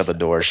almost this. walked out the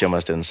door. She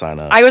almost didn't sign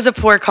up. I was a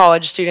poor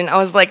college student. I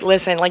was like,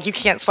 listen, like you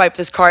can't swipe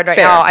this card right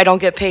now. I don't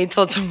get paid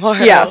till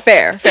tomorrow. Yeah,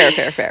 fair.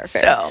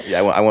 So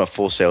yeah, I went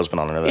full salesman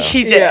on her though.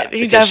 He did. Yeah.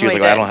 He because definitely she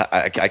was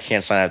like, did. I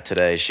can't sign up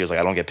today. She was like,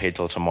 I don't get paid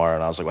till tomorrow.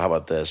 And I was like, well, how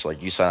about this?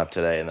 Like, you sign up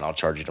today, and then I'll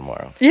charge you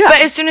tomorrow. Yeah.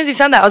 But as soon as he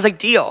said that, I was like,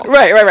 deal.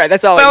 Right.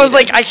 That's all. But I was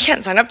like, I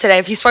can't sign up today.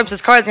 If he swipes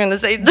his card, I'm going to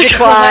say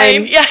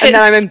decline. Yes. And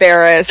then I'm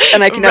embarrassed,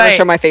 and I can never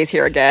show my face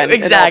here again.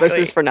 Exactly. And all this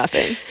is for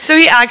nothing. So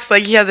he acts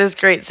like he had this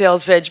great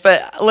sales pitch,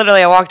 but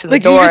literally I walked in the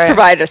like door. You just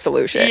provided a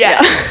solution.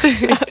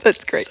 Yes. Yeah.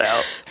 That's great.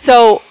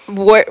 So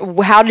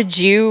how did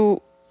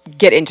you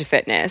get into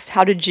fitness?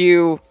 How did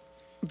you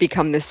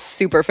become this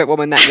super fit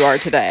woman that you are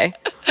today?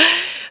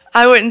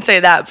 I wouldn't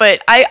say that,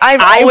 but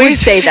I would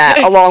say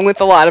that along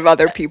with a lot of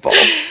other people.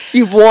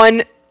 You've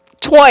won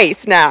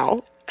twice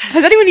now.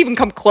 Has anyone even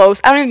come close?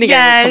 I don't even think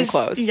anyone's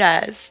come close.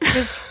 Yes.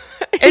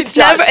 It's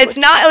not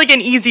like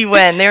an easy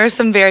win. There are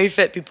some very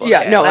fit people.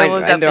 Yeah, there. no, I I will know,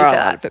 definitely there are say a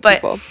lot that. of fit but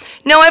people.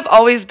 No, I've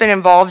always been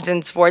involved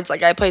in sports.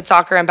 Like I played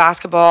soccer and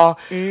basketball.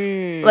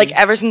 Like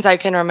ever since I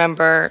can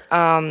remember.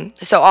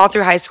 So all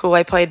through high school,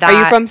 I played that. Are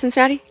you from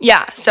Cincinnati?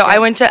 Yeah. So I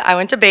went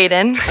to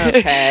Baden.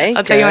 Okay.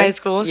 I'll tell you my high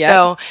school. Yep.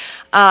 So,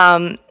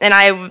 and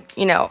I,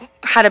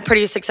 had a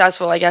pretty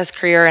successful, I guess,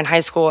 career in high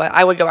school.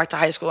 I would go back to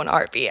high school in a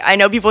heartbeat. I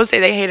know people say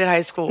they hated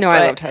high school. No,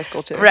 I loved high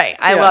school too. Right.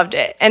 I loved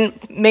it. And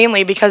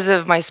mainly because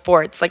of my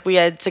sports. Like we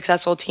had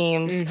successful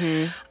teams.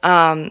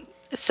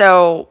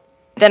 So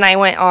then I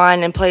went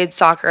on and played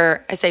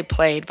soccer. I say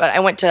played, but I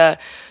went to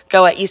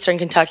go at Eastern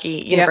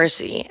Kentucky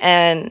University.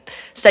 And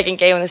second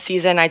game of the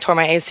season, I tore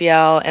my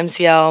ACL,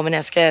 MCL,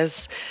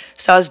 meniscus.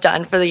 So I was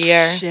done for the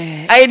year.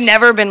 Shit. I had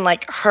never been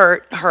like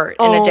hurt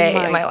in a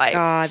day in my life.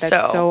 God,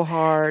 that's so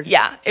hard.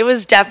 Yeah, it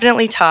was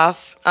definitely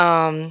tough.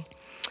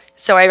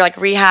 So I like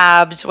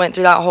rehabbed, went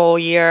through that whole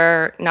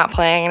year, not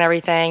playing and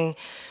everything.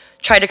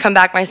 Tried to come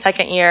back my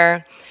second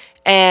year.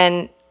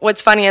 And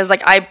what's funny is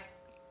like I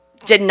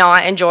did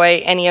not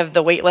enjoy any of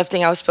the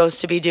weightlifting I was supposed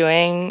to be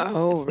doing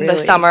the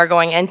summer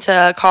going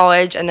into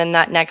college. And then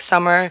that next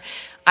summer,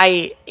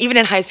 even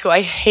in high school, I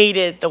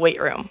hated the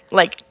weight room.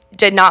 Like,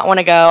 did not want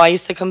to go. I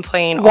used to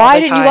complain all the time. Why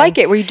didn't you like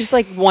it? Were you just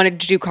like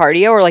wanted to do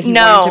cardio or like you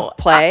wanted to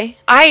play?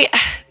 I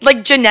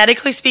like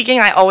genetically speaking,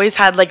 I always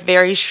had like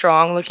very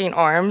strong looking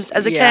arms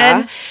as a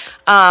kid.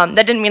 That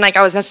didn't mean like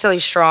I was necessarily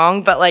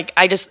strong, but like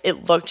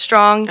it looked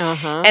strong.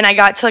 And I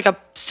got to like a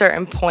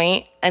certain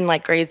point in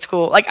like grade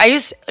school. Like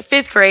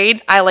fifth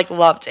grade, I like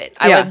loved it.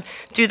 I would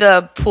do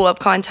the pull-up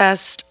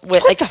contest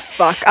with what the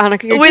fuck,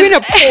 Annika? You're doing a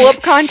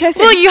pull-up contest?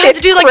 Well, you had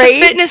to do like the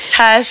fitness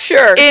test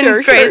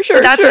in grade. So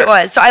that's what it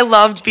was. So I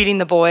loved beating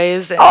the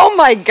boys. Oh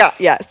my God.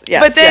 Yes.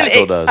 But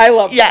then I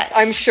love this.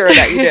 I'm sure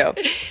that you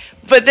do.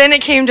 But then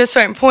it came to a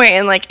certain point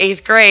in like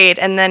 8th grade,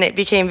 and then it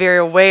became very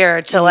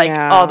aware to like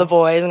all the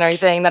boys and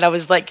everything that I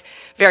was like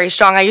very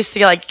strong. I used to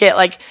get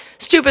like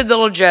stupid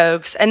little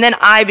jokes, and then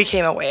I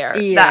became aware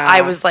that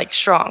I was like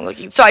strong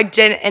looking. So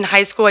in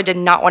high school, I did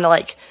not want to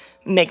like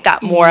make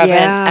that more of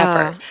an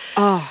effort.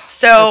 Oh,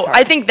 so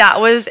I think that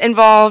was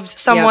involved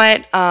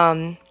somewhat.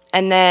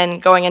 And then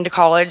going into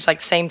college,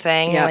 like same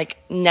thing, like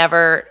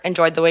never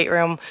enjoyed the weight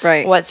room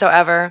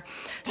whatsoever.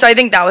 So I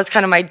think that was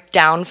kind of my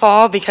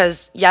downfall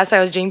because yes,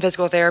 I was doing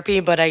physical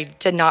therapy, but I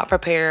did not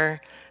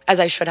prepare as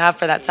I should have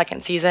for that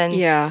second season.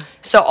 Yeah.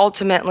 So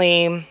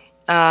ultimately,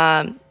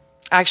 I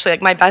actually,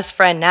 like my best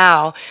friend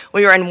now,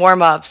 we were in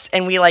warm-ups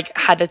and we like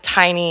had a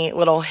tiny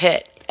little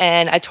hit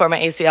and I tore my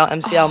ACL,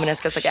 MCL,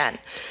 meniscus again.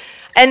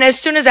 And as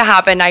soon as it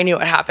happened, I knew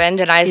it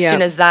happened. And as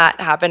soon as that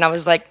happened, I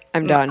was like,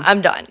 I'm done.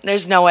 I'm done.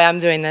 There's no way I'm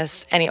doing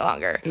this any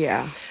longer.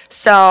 Yeah.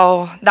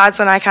 So that's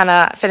when I kind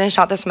of finished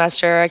out the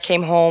semester. I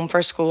came home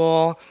for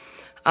school.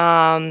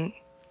 Well,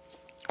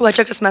 I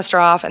took a semester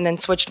off and then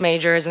switched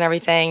majors and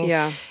everything.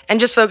 Yeah. And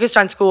just focused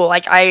on school.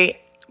 Like, I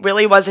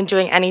really wasn't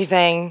doing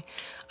anything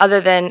other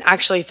than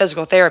actually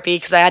physical therapy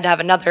because I had to have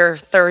another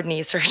third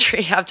knee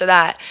surgery after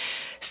that.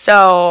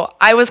 So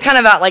I was kind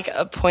of at like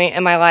a point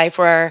in my life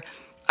where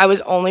I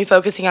was only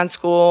focusing on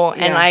school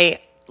and I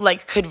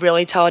like could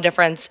really tell a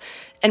difference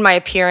in my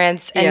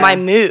appearance and my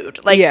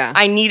mood. Like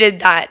I needed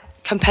that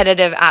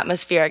competitive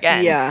atmosphere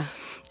again. Yeah.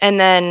 And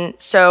then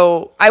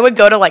so I would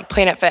go to like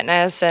Planet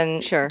Fitness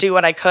and do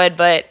what I could,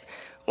 but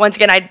once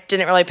again, I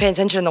didn't really pay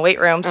attention in the weight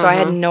room, so I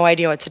had no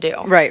idea what to do.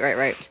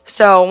 Right.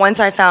 So once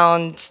I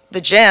found the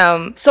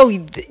gym. So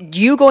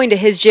you going to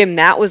his gym,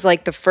 that was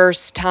like the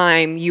first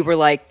time you were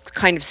like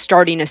kind of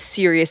starting a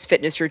serious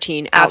fitness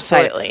routine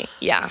outside. Absolutely,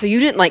 yeah. So you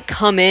didn't like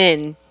come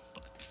in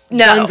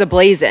guns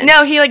a-blazing.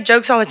 No, he like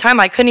jokes all the time.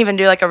 I couldn't even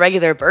do like a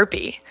regular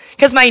burpee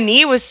because my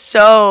knee was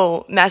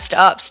so messed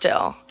up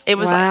still. It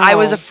was I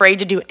was afraid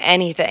to do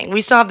anything.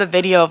 We still have the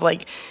video of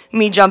like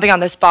me jumping on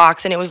this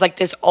box and it was like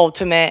this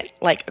ultimate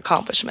like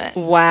accomplishment.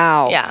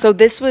 Wow. Yeah. So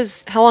this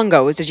was, how long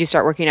ago did you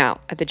start working out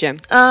at the gym?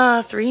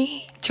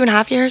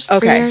 2.5 years.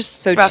 Okay. 3 years.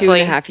 So roughly.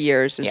 2.5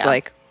 years is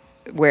like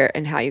where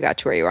and how you got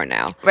to where you are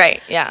now.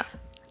 Right. Yeah.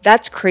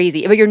 That's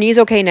crazy. But your knee's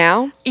okay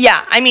now?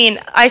 Yeah. I mean,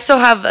 I still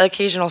have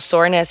occasional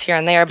soreness here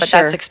and there, but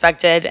that's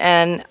expected.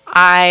 And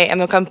I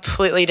am a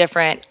completely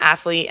different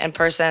athlete and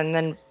person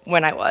than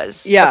when I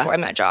was before I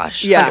met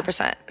Josh.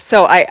 100%.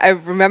 So I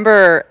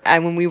remember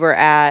when we were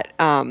at,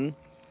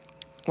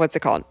 what's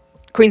it called?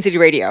 Queen City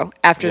Radio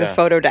after the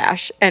photo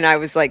dash. And I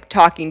was like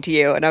talking to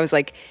you and I was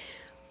like,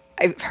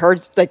 I've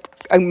heard like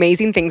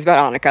amazing things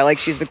about Annika. Like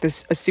she's like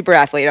a super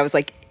athlete. I was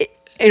like,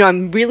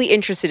 I'm really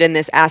interested in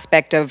this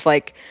aspect of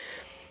like,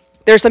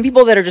 there are some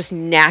people that are just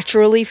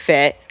naturally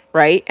fit,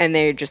 right? And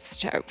they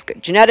just have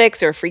good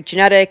genetics or a freak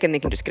genetic and they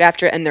can just get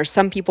after it. And there's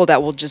some people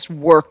that will just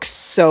work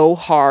so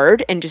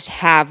hard and just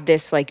have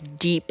this like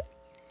deep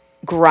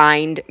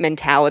grind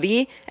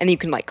mentality and you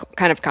can like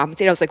kind of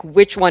compensate. I was like,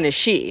 which one is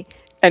she?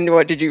 And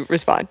what did you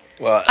respond?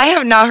 Well, I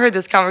have not heard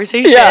this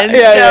conversation.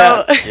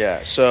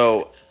 Yeah.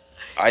 So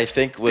I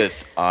think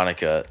with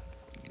Annika,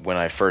 when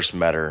I first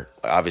met her,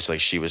 obviously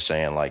she was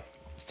saying like,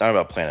 it's not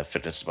about Planet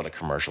Fitness, it's about a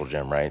commercial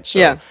gym, right?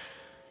 So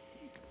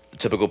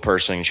typical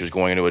person, she was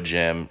going into a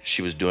gym,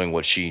 she was doing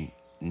what she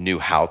knew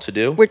how to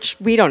do, which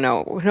we don't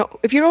know. No,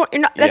 if you're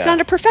not, that's not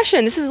a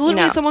profession. This is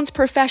literally someone's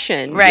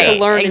profession, right? To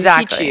learn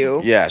and teach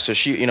you. Yeah. So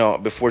she,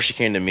 before she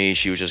came to me,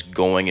 she was just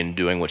going and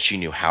doing what she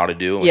knew how to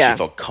do, and what she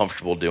felt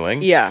comfortable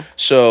doing. Yeah.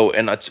 So,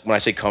 and that's, when I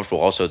say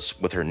comfortable, also it's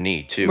with her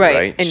knee too,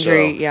 right?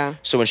 Injury.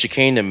 So when she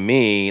came to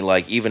me,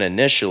 like even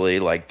initially,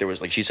 like there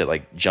was like she said,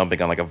 like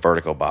jumping on like a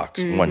vertical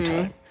box one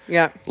time.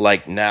 Yeah.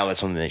 Like now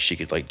that's something that she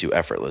could like do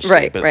effortlessly.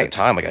 Right. But at the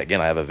time, like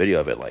again, I have a video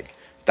of it. Like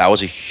that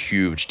was a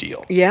huge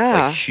deal.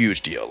 Yeah. Like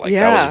huge deal. Like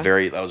that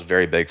was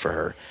very big for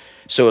her.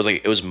 So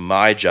it was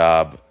my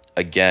job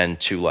again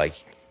to like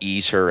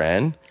ease her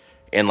in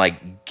and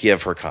like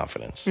give her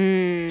confidence.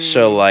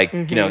 So like,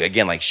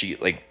 again, like she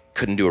like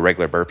couldn't do a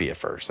regular burpee at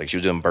first. Like she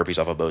was doing burpees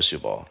off a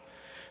Bosu ball.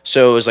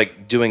 So it was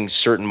like doing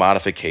certain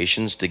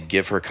modifications to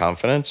give her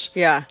confidence.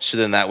 Yeah. So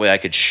then that way I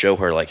could show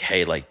her like,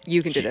 hey, like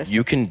you can do this.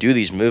 You can do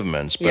these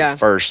movements, but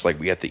first like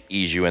we have to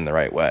ease you in the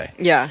right way.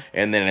 Yeah.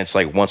 And then it's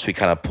like once we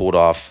kind of pulled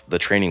off the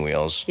training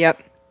wheels.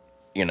 Yep.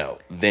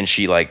 Then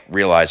she like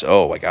realized,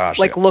 oh my gosh,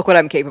 like look what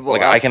I'm capable of.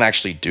 Like I can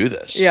actually do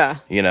this. Yeah.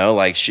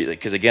 Like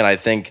because again, I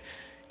think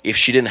if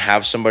she didn't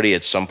have somebody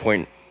at some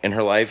point in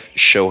her life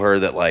show her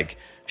that like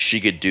she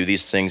could do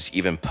these things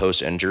even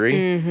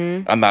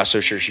post-injury, I'm not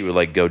so sure she would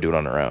like go do it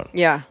on her own.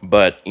 Yeah.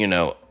 But,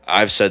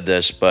 I've said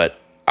this, but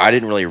I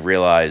didn't really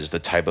realize the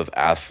type of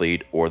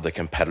athlete or the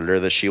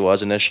competitor that she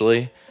was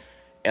initially.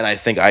 And I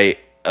think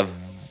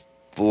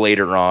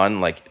later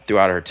on, like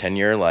throughout her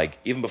tenure, like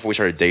even before we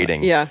started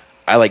dating,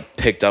 I like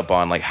picked up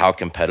on like how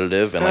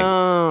competitive and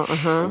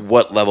like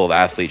what level of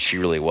athlete she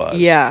really was.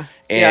 Yeah.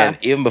 And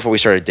even before we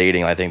started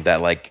dating, I think that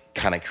like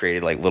kind of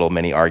created like little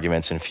mini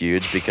arguments and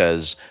feuds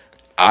because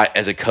I,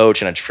 as a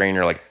coach and a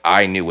trainer, like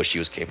I knew what she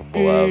was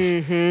capable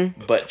of,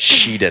 but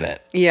she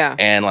didn't. Yeah.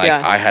 And like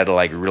I had to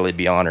like really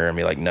be on her and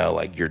be like, no,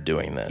 like you're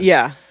doing this.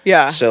 Yeah.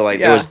 Yeah. So like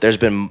there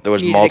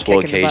was multiple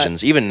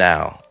occasions, even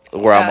now,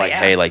 where I'm like,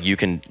 hey, like you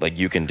can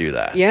do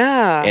that.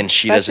 Yeah. And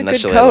she doesn't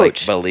necessarily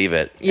like believe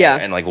it. Yeah.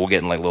 And like we'll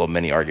get in like little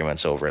mini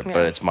arguments over it,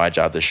 but it's my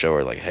job to show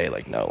her like, hey,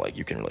 like no, like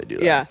you can really do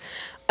that. Yeah.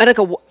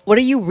 Annika, what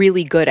are you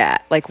really good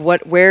at? Like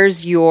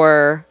where's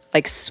your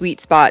like sweet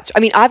spots?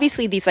 I mean,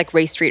 obviously these like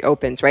Race Street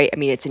Opens, right? I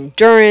mean, it's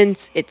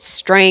endurance, it's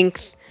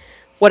strength.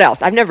 What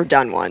else? I've never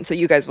done one, so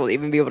you guys will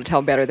even be able to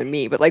tell better than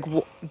me. But like,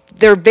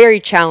 they're very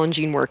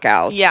challenging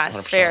workouts.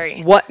 Yes, 100%.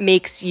 Very. What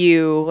makes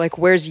you like?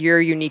 Where's your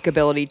unique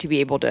ability to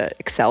be able to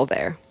excel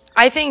there?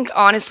 I think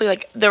honestly,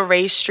 like the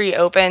Race Street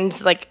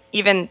Opens, like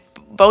even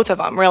both of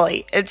them,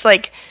 really, it's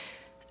like.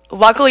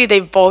 Luckily,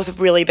 they've both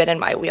really been in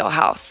my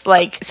wheelhouse.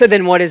 Like, so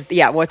then what's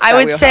I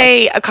would wheelhouse?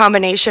 say a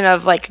combination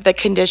of like the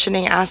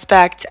conditioning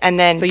aspect and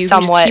then So you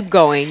somewhat can just keep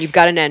going. You've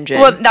got an engine.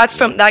 Well,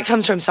 that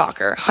comes from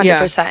soccer,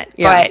 100%.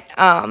 Yeah.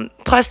 But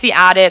plus the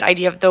added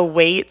idea of the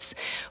weights,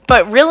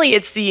 but really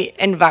it's the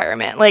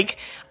environment. Like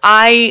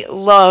I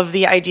love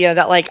the idea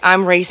that like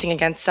I'm racing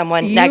against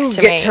someone next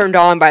to me. You get turned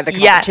on by the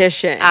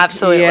competition. Yes,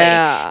 absolutely.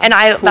 Yeah. And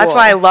that's Cool.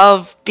 why I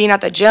love being at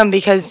the gym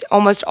because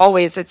almost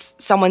always it's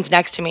someone's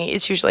next to me.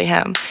 It's usually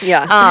him.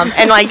 Yeah.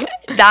 And like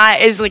that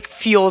is like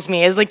fuels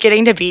me. Is like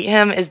getting to beat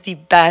him is the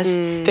best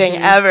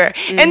thing ever.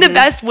 In the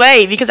best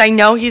way because I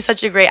know he's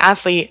such a great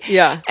athlete.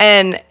 Yeah.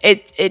 And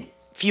it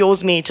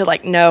fuels me to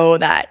like know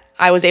that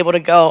I was able to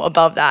go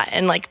above that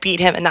and like beat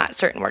him in that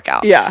certain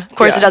workout. Yeah. Of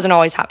course Yeah. it doesn't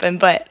always happen,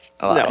 but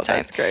a lot of the time.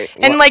 That's great.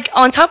 And like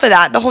on top of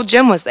that, the whole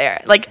gym was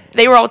there. Like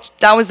they were all,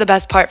 that was the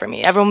best part for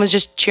me. Everyone was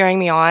just cheering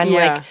me on.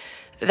 Yeah. Like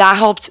that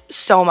helped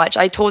so much.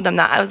 I told them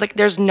that. I was like,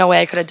 there's no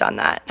way I could have done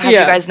that had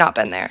Yeah. you guys not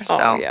been there. So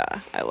Oh, yeah.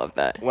 I love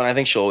that. When I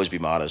think she'll always be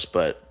modest,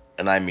 but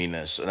and I mean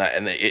this,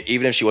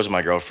 even if she wasn't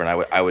my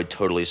girlfriend, I would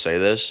totally say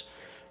this.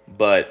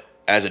 But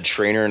as a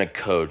trainer and a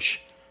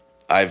coach,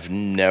 I've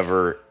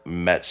never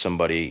met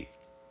somebody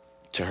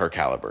to her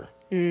caliber.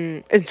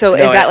 And so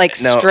is that like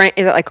strength?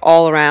 Is that like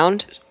all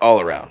around? All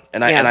around,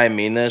 and Yeah. I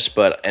mean this,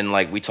 but and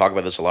like we talk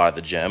about this a lot at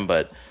the gym,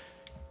 but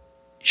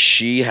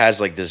she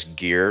has like this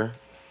gear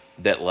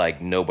that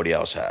like nobody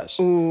else has.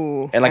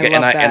 Ooh, And like I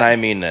love that. and I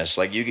mean this,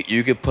 like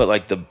you could put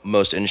like the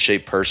most in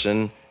shape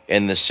person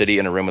in the city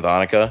in a room with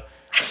Annika,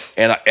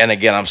 and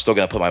again I'm still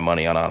gonna put my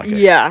money on Annika.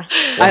 Yeah,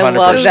 I 100%.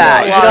 love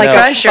that. There's a You're lot like of a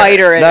pressure.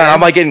 fighter in No, there.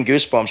 I'm like getting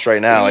goosebumps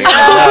right now. Like,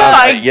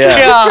 my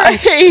God.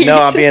 Great.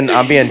 No,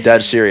 I'm being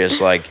dead serious.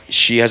 Like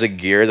she has a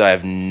gear that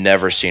I've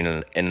never seen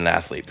in an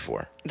athlete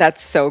before.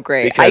 That's so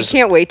great. Because- I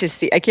can't wait to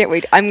see. I can't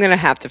wait. I'm gonna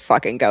have to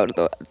fucking go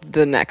to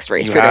the next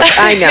race. You for have this.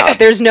 to. I know.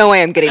 There's no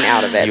way I'm getting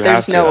out of it. You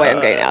There's have no to. way I'm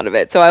getting out of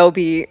it. So I will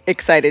be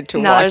excited to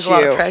Now watch there's a you.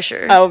 lot of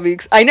pressure. I will be.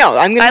 I know.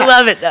 I'm gonna. I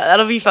love it though.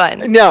 That'll be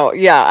fun. No,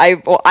 yeah,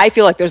 I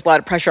feel like there's a lot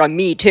of pressure on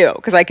me too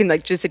because I can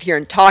like just sit here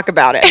and talk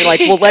about it. And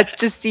like, well, let's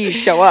just see you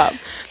show up.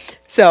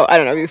 So I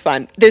don't know, it'll be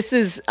fun. This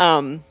was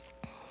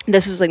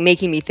like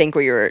making me think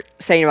what you were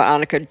saying about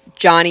Annika.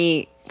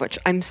 Johnny, which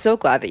I'm so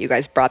glad that you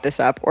guys brought this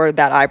up or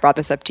that I brought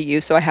this up to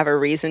you, so I have a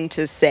reason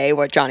to say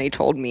what Johnny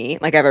told me.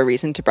 Like I have a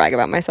reason to brag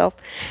about myself.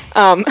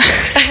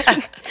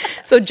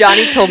 So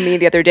Johnny told me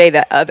the other day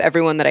that of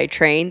everyone that I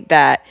train,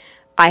 that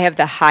I have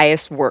the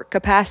highest work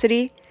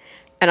capacity.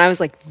 And I was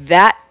like,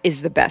 that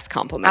is the best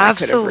compliment I could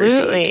have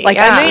Absolutely, received. Like,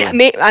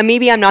 yeah.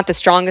 maybe I'm not the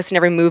strongest in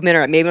every movement,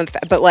 or maybe,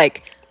 but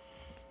like,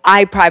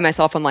 I pride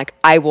myself on like,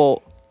 I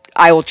will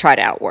try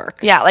to outwork.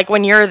 Yeah, like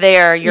when you're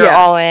there, you're Yeah.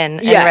 all in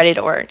and Yes. ready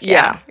to work.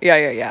 Yeah.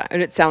 Yeah.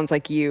 And it sounds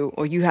like you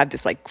had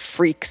this like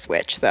freak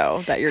switch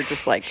though, that you're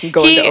just like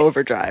going to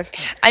overdrive.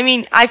 I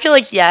mean, I feel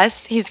like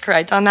yes, he's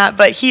correct on that,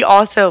 but he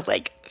also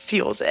like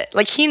feels it.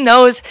 Like he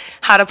knows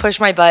how to push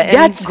my buttons.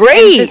 That's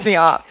great. And piss me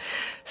off.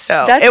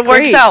 So That's it works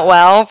great. out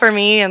well for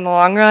me in the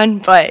long run,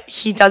 but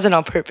he does it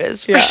on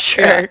purpose for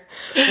sure.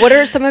 Yeah. What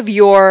are some of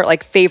your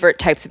like favorite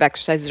types of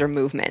exercises or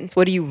movements?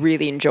 What do you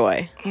really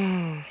enjoy?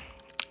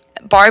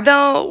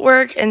 Barbell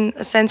work in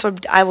a sense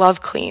would I love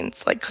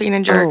cleans, like clean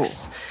and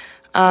jerks.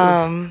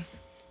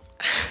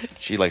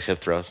 She likes hip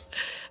thrusts.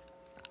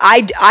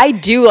 I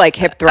do like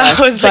hip thrusts,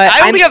 I was but like, I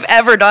don't think I've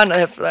ever done a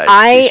hip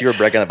thrust. You were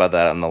bragging about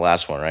that on the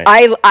last one, right?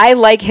 I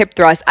like hip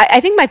thrusts. I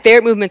think my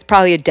favorite movement's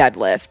probably a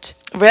deadlift.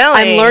 Really?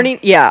 I'm learning.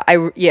 Yeah,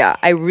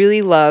 I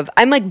really love.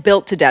 I'm like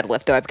built to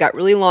deadlift though. I've got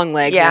really long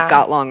legs. And Yeah. I've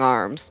got long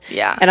arms.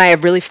 Yeah. And I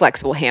have really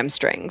flexible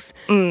hamstrings.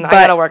 I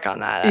gotta work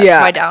on that.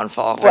 That's my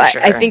downfall for But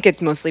sure. I think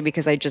it's mostly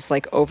because I just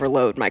like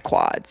overload my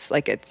quads.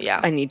 Like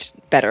I need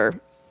better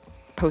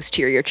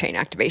posterior chain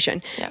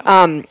activation.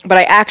 Yeah. But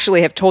I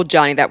actually have told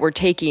Johnny that we're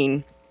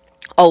taking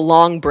a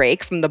long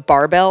break from the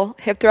barbell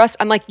hip thrust.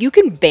 I'm like, you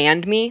can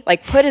band me,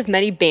 like put as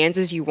many bands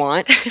as you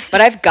want,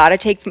 but I've got to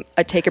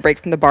take a break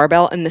from the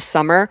barbell in the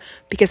summer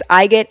because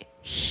I get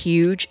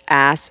huge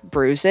ass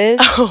bruises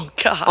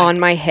on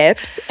my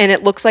hips, and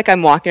it looks like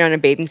I'm walking on a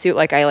bathing suit,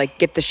 like I like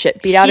get the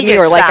shit beat out of me,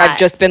 or like I've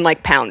just been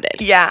like pounded.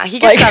 Yeah, he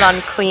gets that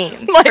on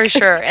cleans for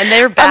sure, and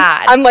they're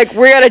bad. I'm like,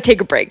 we gotta take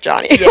a break,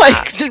 Johnny. Yeah.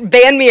 Like, just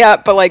band me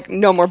up, but like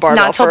no more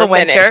barbell. Not till for the a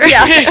minute. winter.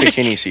 Yeah. It's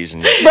bikini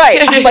season. Right.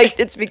 I'm like,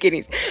 it's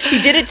bikinis.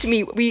 He did it to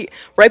me.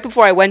 Right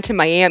before I went to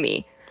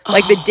Miami,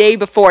 like the day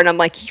before, and I'm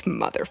like, you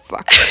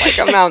motherfucker. Like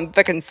I'm out in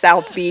fucking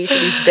South Beach with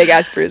these big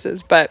ass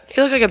bruises. But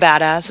You look like a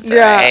badass. It's all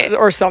right.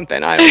 or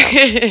something. I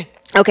don't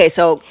know. Okay,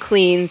 so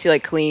cleans. You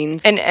like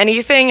cleans? And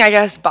anything, I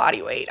guess,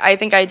 body weight. I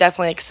think I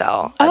definitely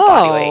excel at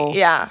body weight.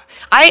 Yeah.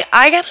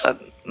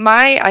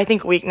 I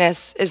think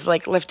weakness is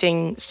like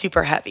lifting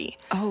super heavy.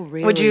 Oh,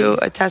 really? Would you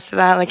attest to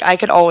that? Like I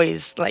could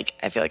always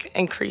I feel like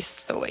increase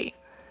the weight.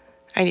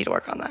 I need to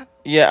work on that.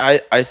 Yeah,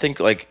 I think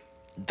like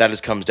that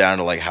just comes down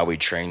to like how we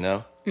train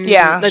though.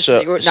 Yeah. That's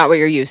not what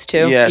you're used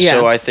to. Yeah,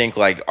 so I think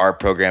like our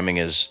programming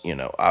is,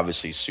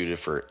 obviously suited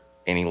for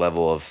any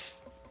level of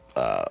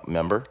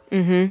member.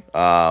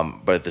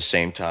 But at the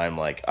same time,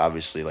 like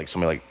obviously, like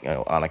somebody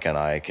like Annika and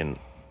I can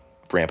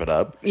ramp it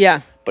up.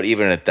 Yeah. But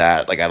even at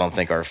that, like I don't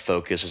think our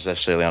focus is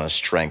necessarily on a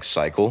strength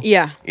cycle.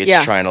 Yeah.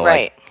 It's trying to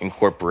Right. like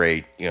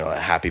incorporate a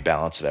happy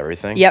balance of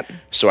everything. Yep.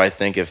 So I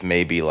think if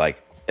maybe like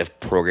if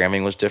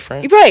programming was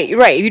different, Right.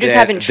 You just Then-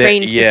 haven't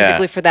trained then- yeah.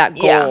 specifically for that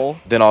Yeah. goal.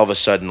 then all of a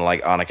sudden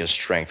like Annika's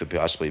strength would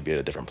possibly be at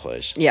a different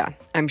place. Yeah,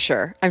 I'm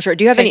sure.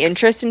 Do you have any Thanks.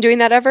 interest in doing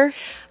that ever?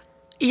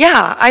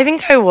 Yeah, I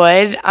think I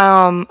would.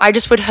 I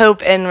just would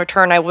hope in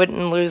return I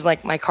wouldn't lose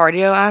like my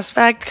cardio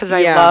aspect because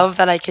I Yeah. love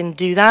that I can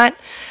do that.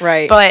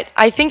 Right. But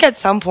I think at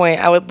some point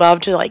I would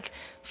love to like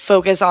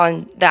focus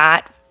on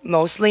that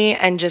mostly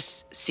and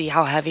just see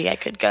how heavy I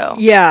could go.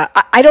 Yeah,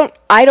 I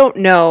don't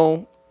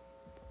know.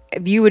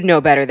 You would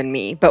know better than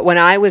me, but when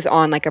I was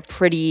on like a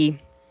pretty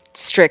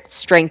strict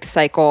strength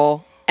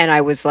cycle and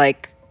I was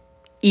like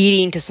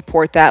eating to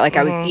support that, like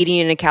I was eating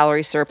in a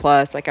calorie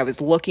surplus, like I was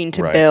looking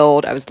to Right.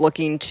 build, I was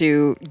looking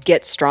to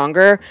get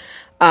stronger,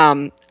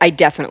 I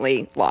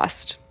definitely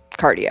lost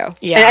cardio.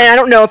 Yeah. And I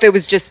don't know if it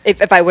was just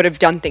if I would have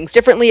done things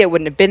differently, it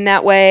wouldn't have been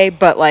that way,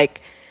 but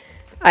like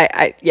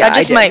I That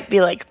just did. might be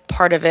like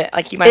part of it.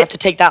 Like you might have to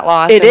take that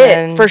loss. It and is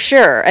then- for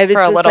sure. It's a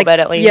little like, bit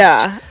at least.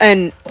 Yeah,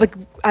 and like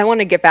I want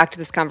to get back to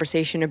this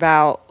conversation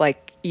about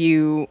like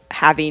you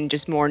having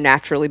just more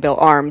naturally built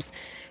arms,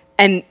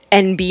 and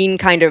being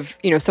kind of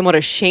somewhat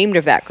ashamed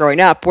of that growing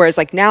up. Whereas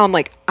like now I'm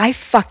like I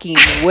fucking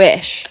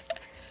wish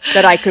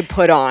that I could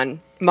put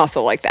on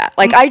muscle like that.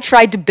 Like I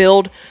tried to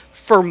build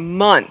for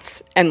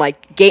months and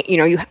like gain.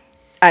 You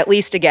at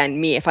least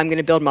again me if I'm going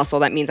to build muscle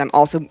that means I'm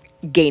also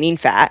gaining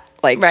fat.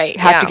 Like Right,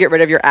 have to yeah. get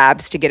rid of your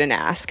abs to get an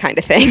ass kind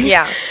of thing.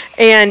 Yeah.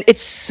 And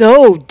it's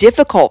so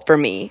difficult for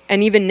me.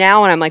 And even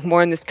now when I'm like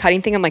more in this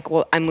cutting thing, I'm like,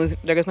 well, I'm losing,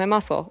 there goes my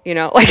muscle,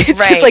 Like it's just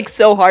Right. like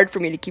so hard for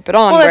me to keep it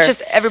on. Well, it's where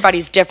just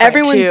everybody's different.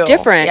 everyone's too.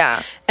 different.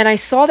 Yeah. And I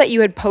saw that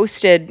you had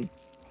posted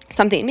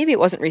something, maybe it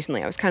wasn't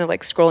recently. I was kind of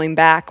like scrolling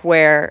back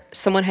where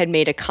someone had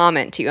made a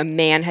comment to you, a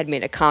man had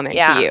made a comment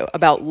Yeah. to you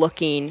about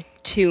looking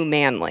too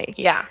manly.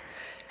 Yeah.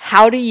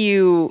 How do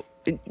you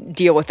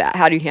deal with that?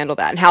 How do you handle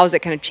that? And how has it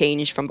kind of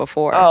changed from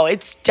before? Oh,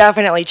 it's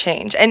definitely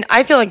changed. And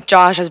I feel like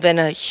Josh has been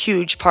a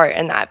huge part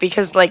in that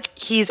because like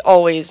he's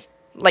always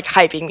like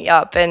hyping me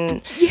up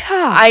and Yeah,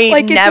 I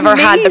like, it's never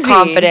had the amazing.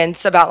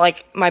 confidence about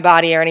like my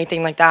body or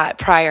anything like that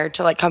prior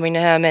to like coming to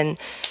him and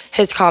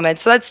his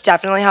comments. So that's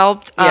definitely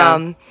helped.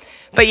 Yeah.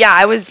 But yeah,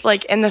 I was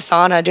like in the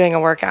sauna doing a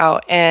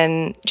workout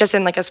and just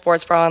in like a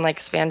sports bra and like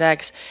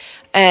spandex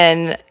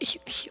and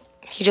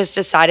he just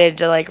decided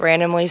to like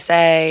randomly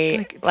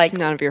say It's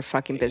none of your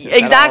fucking business. at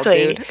all,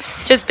 exactly. dude.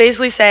 Just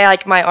basically say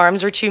like my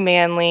arms were too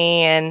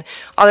manly and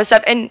all this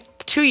stuff. And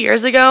 2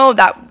 years ago,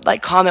 that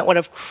like comment would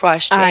have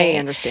crushed me. I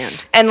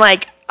understand. And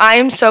like I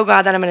am so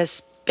glad that I'm in a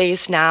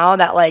space now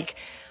that like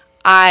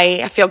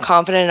I feel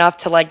confident enough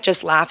to like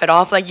just laugh it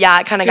off. Like yeah,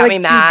 it kind of got You're me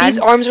like, mad. Dude, these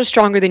arms are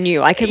stronger than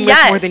you. I can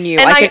lift more than Yes, you.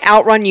 and I can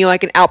outrun you. I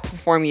can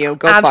outperform you.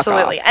 Go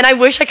Absolutely. fuck off. And I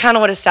wish I kind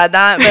of would have said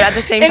that, but at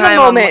the same In the time,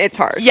 moment, it's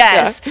hard.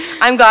 Yes.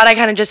 I'm glad I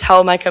kind of just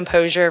held my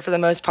composure for the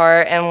most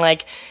part. And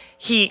like,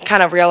 he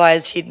kind of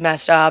realized he'd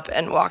messed up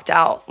and walked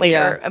out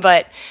later. Yeah.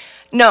 But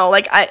no,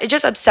 like, it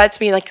just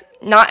upsets me. Like,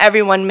 not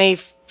everyone may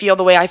feel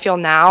the way I feel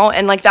now.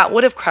 And like, that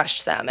would have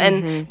crushed them.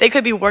 And they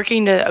could be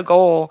working to a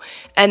goal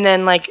and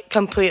then like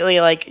completely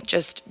like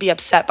just be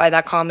upset by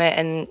that comment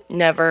and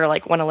never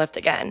like want to lift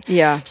again.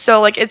 Yeah.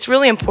 So like, it's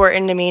really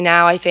important to me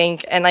now, I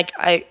think. And like,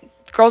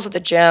 girls at the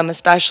gym,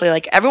 especially,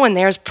 like everyone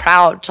there is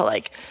proud to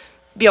like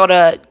be able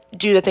to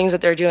do the things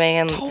that they're doing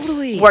and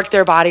Totally. work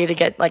their body to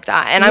get like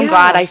that. And I'm Yeah.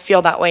 glad I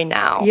feel that way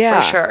now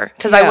Yeah. for sure.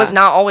 Because Yeah. I was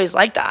not always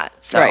like that.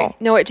 So Right.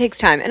 No, it takes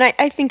time. And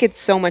I think it's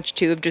so much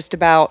too of just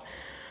about,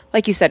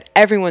 like you said,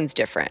 everyone's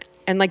different.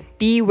 And like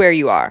be where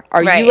you are.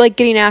 Are Right. you like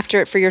getting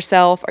after it for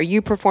yourself? Are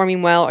you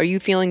performing well? Are you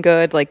feeling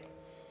good? Like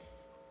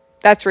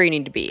that's where you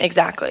need to be.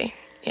 exactly.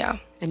 Yeah.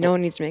 And no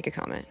one needs to make a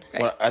comment.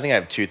 Well, I think I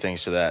have two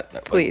things to that.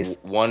 Like, Please.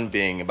 one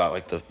being about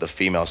like the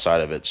female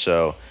side of it.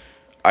 So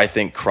I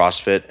think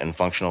CrossFit and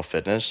functional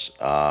fitness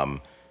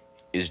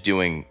is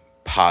doing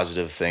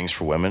positive things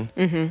for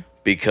women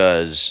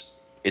because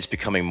it's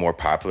becoming more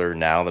popular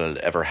now than it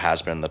ever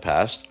has been in the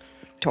past.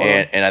 Totally.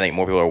 And I think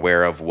more people are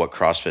aware of what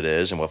CrossFit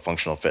is and what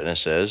functional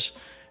fitness is.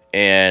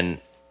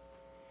 And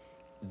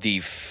the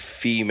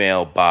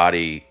female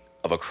body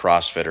of a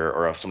CrossFitter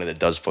or of somebody that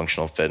does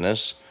functional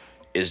fitness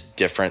is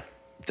different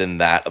than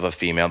that of a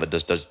female that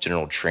does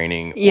general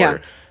training Yeah.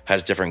 or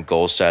has different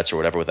goal sets or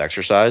whatever with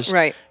exercise.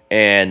 Right.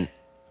 And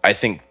I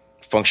think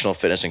functional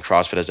fitness and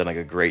CrossFit has done like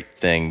a great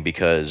thing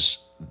because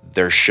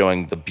they're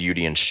showing the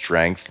beauty and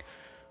strength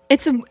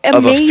It's amazing.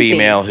 of a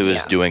female who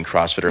is doing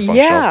CrossFit or functional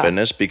Yeah.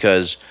 fitness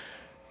because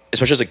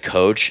especially as a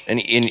coach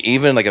and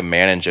even like a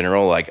man in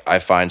general, like I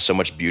find so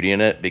much beauty in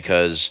it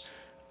because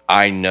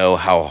I know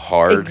how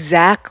hard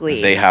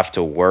Exactly. they have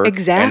to work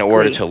in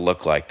order Exactly. to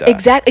look like that.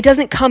 Exactly. It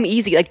doesn't come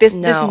easy. Like this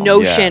No.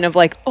 notion Yeah. of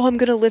like, oh, I'm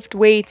going to lift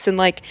weights and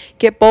like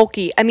get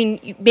bulky. I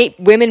mean,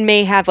 women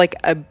may have like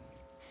a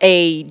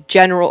a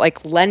general,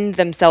 like, lend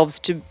themselves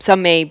to,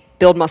 some may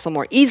build muscle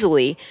more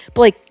easily,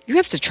 but like, you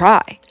have to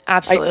try.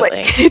 Absolutely.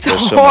 Like, it's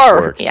There's hard. so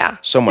much work. Yeah.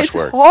 So much It's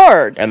work.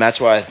 hard. And that's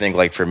why I think,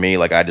 like, for me,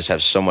 like, I just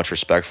have so much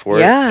respect for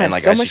it. Yeah, And,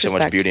 like, so I see much so much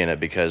respect. beauty in it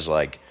because,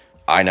 like,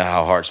 I know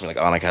how hard something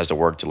like Annika has to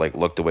work to, like,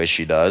 look the way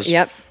she does.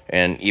 Yep.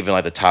 And even,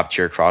 like, the top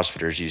tier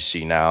CrossFitters you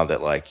see now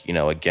that, like, you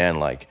know, again,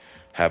 like,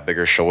 have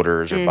bigger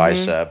shoulders or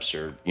biceps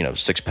or, you know,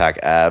 6-pack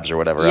abs or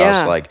whatever Mm-hmm. Yeah.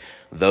 else. Like,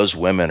 those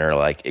women are,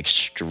 like,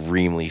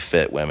 extremely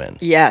fit women.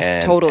 Yes,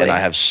 And- totally. And I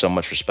have so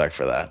much respect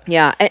for that.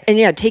 Yeah, and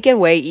yeah, take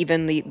away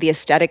even the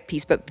aesthetic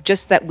piece, but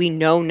just that we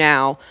know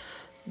now,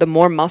 the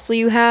more muscle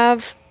you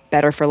have,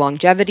 better for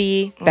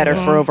longevity, better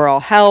for overall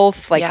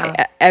health. Like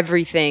Yeah.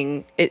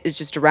 everything is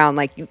just around,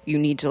 like, you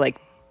need to, like,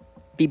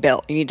 be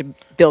built. You need to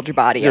build your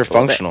body. They're up a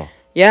little bit. functional.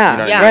 Yeah, You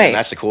know what I Yeah. mean? right. And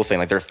that's the cool thing.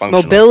 Like, they're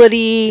functional.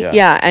 Mobility, Yeah.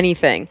 yeah,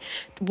 anything.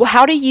 Well,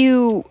 how do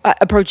you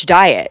approach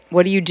diet?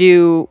 What do you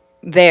do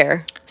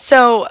there?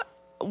 So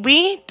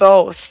we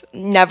both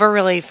never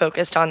really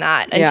focused on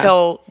that Yeah.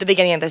 until the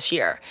beginning of this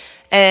year.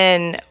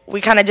 And we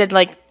kind of did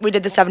we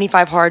did the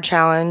 75 hard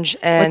challenge.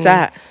 And What's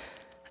that?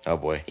 Oh,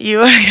 boy. You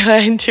want to go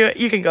ahead and do it?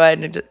 You can go ahead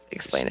and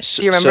explain it.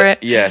 Do you remember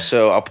it? Yeah,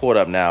 so I'll pull it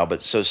up now.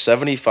 But so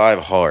 75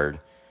 Hard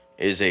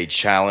is a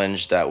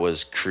challenge that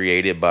was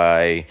created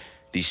by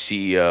the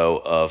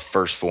CEO of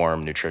First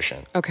Form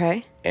Nutrition.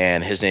 Okay.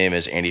 And his name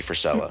is Andy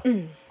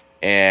Frisella.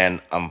 And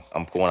I'm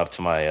going up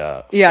to my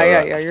Yeah,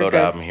 you're photo good.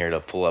 album here to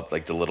pull up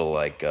like the little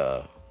like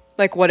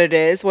Like what it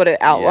is, what it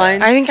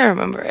outlines. I think I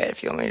remember it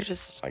if you want me to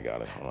just. I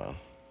got it. Hold on.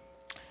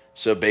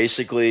 So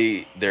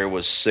basically, there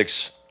was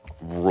 6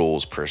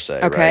 rules per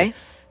se. Okay. Right?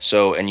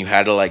 So and you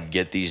had to like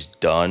get these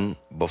done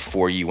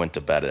before you went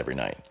to bed every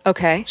night.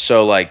 Okay.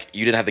 So like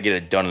you didn't have to get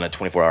it done in a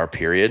 24-hour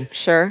period.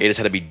 Sure. It just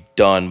had to be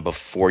done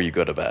before you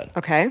go to bed.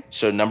 Okay.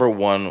 So number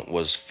 1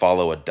 was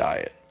follow a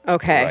diet.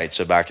 Okay. Right.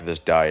 So back to this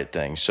diet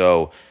thing.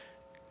 So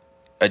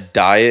a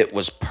diet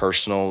was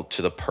personal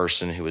to the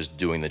person who was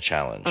doing the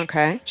challenge.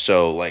 Okay.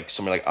 So like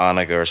somebody like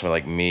Annika or somebody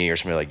like me or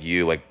somebody like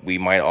you, like we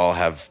might all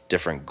have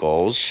different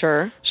goals.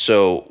 Sure.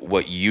 So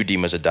what you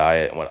deem as a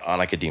diet and what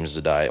Annika deems as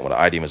a diet and what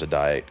I deem as a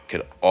diet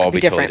could all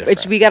be Different. totally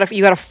different.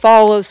 You gotta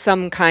follow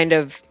some kind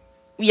of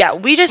Yeah,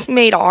 we just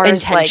made ours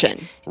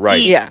intention. Right.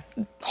 eat Yeah.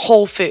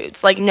 whole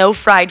foods, like no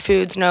fried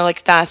foods, no like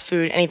fast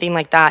food, anything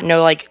like that,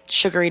 no like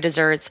sugary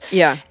desserts.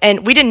 Yeah.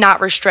 And we did not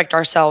restrict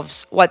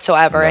ourselves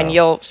whatsoever, and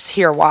you'll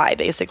hear why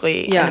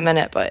basically Yeah. in a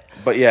minute. But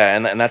But yeah,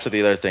 and that's the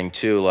other thing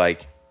too.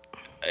 Like,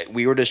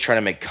 we were just trying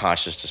to make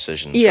conscious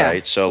decisions, Yeah,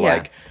 right? So yeah.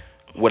 like,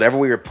 whatever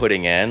we were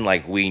putting in,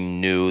 like we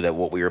knew that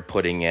what we were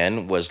putting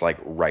in was like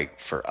right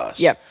for us.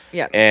 Yep,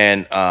 yep.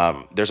 And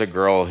there's a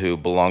girl who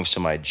belongs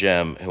to my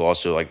gym who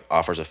also like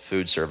offers a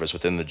food service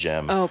within the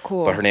gym. Oh,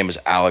 cool. But her name is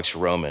Alex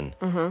Roman,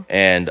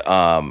 and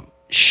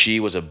she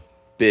was a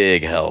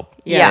big help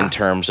Yeah. in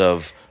terms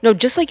of. No,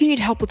 just like you need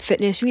help with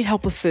fitness, you need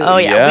help with food. oh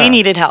yeah, Yeah. we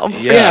needed help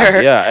Yeah, for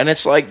sure. yeah, and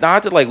it's like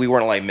not that like we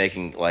weren't like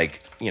making like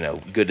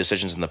good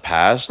decisions in the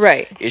past,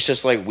 Right. It's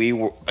just like we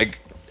were like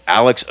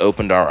Alex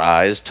opened our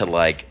eyes to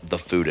like the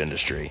food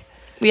industry,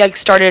 We like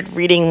started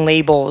reading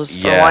labels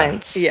for Yeah.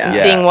 once, Yeah. and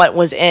Yeah. seeing what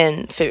was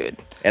in food.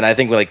 and I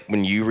think like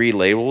when you read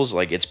labels,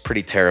 like it's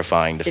pretty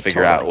terrifying to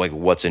figure out totally. like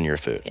what's in your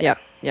food. Yeah.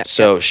 Yeah.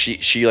 So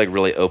she like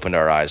really opened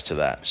our eyes to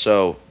that.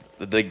 So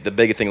the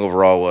big thing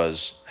overall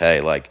was, hey,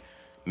 like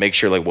make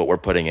sure like what we're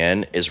putting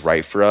in is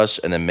right for us,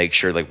 and then make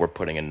sure like we're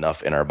putting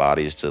enough in our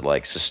bodies to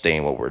like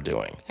sustain what we're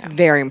doing.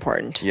 Very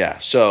important. Yeah.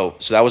 So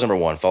that was number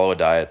 1, follow a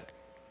diet.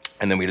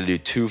 And then we had to do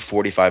 2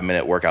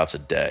 45-minute workouts a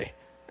day.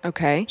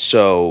 Okay.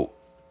 So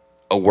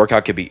a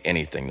workout could be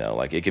anything though.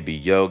 Like it could be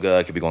yoga,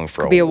 it could be going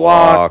for be a a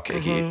walk. walk,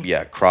 it could,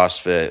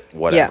 CrossFit,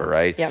 whatever,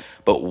 right? Yep.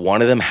 But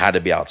one of them had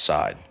to be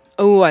outside.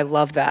 Oh, I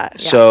love that.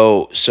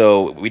 So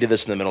we did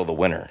this in the middle of the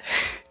winter.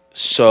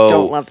 So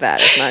Don't love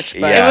that as much.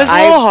 But Yeah. It was a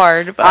little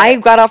hard, but I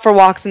got out for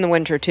walks in the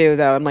winter too,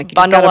 though. I'm like, you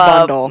just Bundle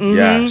gotta up. bundle.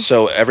 Yeah.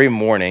 So every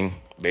morning,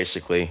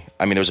 basically,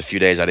 I mean, there was a few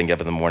days I didn't get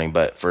up in the morning,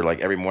 but for like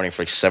every morning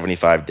for like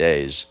 75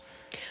 days,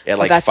 at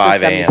like That's 5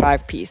 the a.m.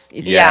 75 piece.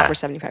 It's Yeah. for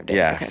 75 days.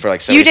 Yeah, Okay. for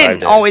like 75 you didn't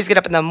days. always get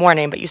up in the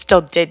morning, but you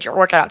still did your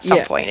workout at some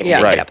Yeah. point if Yeah. you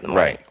didn't right, get up in the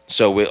morning. right.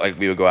 So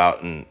we would go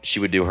out and she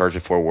would do hers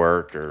before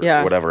work or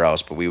Yeah. whatever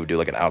else, but we would do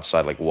like an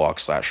outside like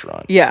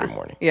walk/run Yeah. every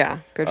morning. Yeah.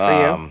 Good for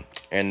you.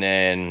 And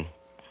then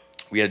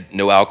we had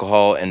no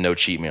alcohol and no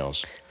cheat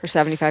meals. For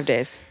 75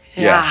 days.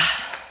 Yeah.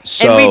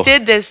 So And we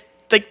did this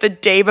like the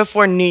day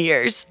before New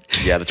Year's.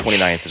 Yeah, the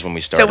 29th is when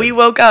we started. So we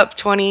woke up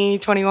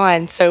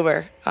 2021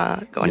 sober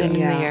going into the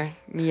Yeah. year.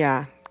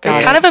 Yeah. It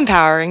was kind of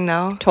empowering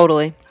though.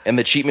 Totally. And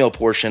the cheat meal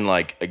portion,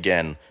 like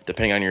again,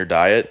 depending on your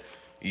diet,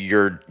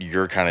 you're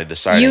kind of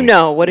deciding. You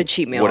know what a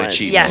cheat meal What a is.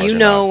 cheat meal You is.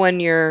 know when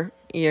you're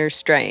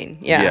straying.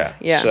 Yeah. Yeah.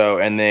 Yeah. So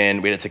and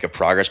then we had to take a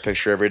progress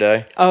picture every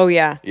day. Oh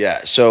yeah.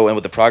 Yeah. So and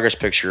with the progress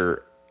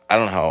picture, I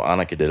don't know how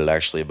Annika did it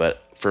actually,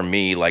 but for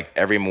me, like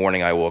every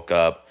morning I woke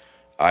up,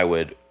 I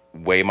would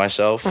weigh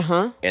myself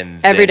and then,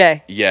 every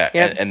day. Yeah,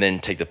 Yep. and then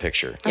take the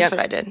picture. That's what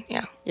I did.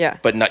 Yeah. Yeah.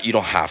 But you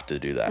don't have to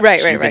do that. Right,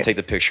 so right, you can right. take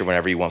the picture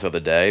whenever you want throughout the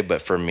day.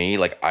 But for me,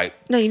 like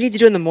No, you need to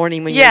do it in the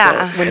morning when Yeah.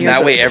 you're when and you're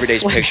that way the every day's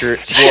slowest. picture.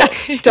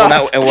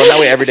 That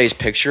way every day's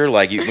picture,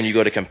 like when you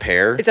go to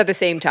compare, It's at the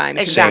same time.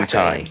 Exactly. same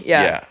time. consistently.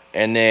 Yeah.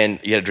 And then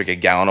you got to drink a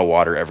gallon of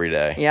water every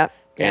day. Yep.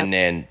 And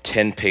then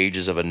 10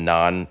 pages of a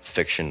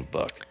non-fiction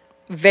book.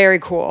 Very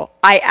cool.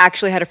 I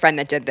actually had a friend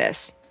that did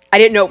this. I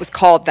didn't know it was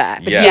called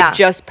that, but he Yeah. had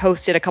just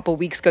posted a couple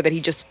weeks ago that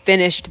he just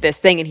finished this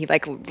thing and he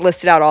like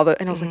listed out all the,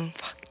 and I was like,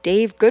 fuck,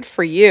 Dave, good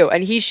for you.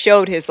 And he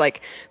showed his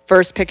like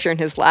first picture and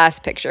his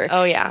last picture.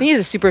 Oh, yeah. And he's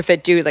a super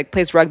fit dude, like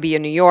plays rugby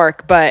in New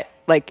York, but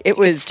like it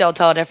was Still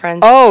tell a difference.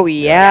 Oh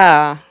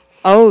yeah.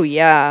 Oh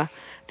yeah.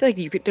 I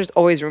feel like there's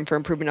always room for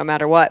improvement no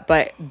matter what,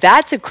 but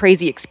that's a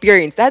crazy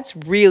experience. That's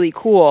really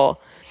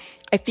cool.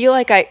 I feel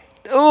like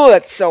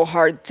it's so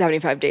hard.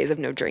 75 days of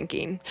no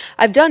drinking.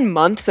 I've done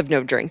months of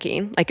no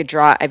drinking,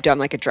 I've done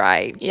like a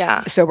dry,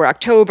 Yeah. sober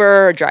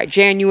October, a dry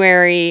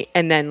January.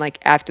 And then like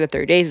after the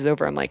 30 days is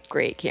over, I'm like,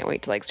 great. Can't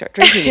wait to like start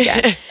drinking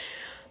again.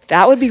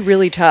 That would be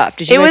really tough.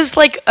 Did you It guys was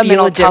like a feel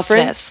mental difference?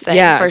 toughness thing,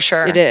 Yeah, for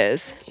sure. It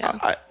is.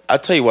 Yeah. I'll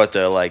tell you what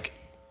though, like,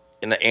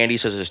 and Andy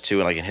says this too,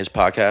 and like in his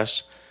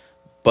podcast.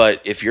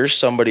 But if you're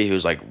somebody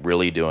who's like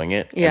really doing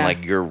it, Yeah. and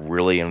like you're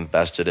really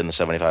invested in the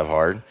 75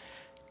 hard,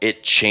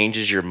 it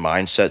changes your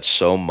mindset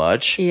so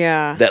much.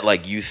 Yeah. That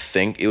like you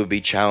think it would be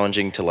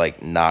challenging to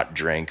like not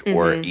drink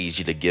or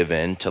easy to give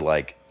in to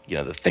like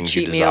the things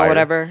you Cheat desire, meal,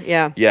 whatever.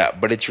 Yeah. Yeah,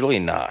 but it's really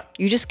not.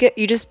 You just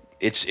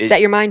It's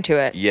set your mind to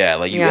it. Yeah,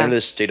 like you Yeah. get into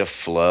this state of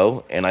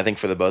flow, and I think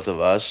for the both of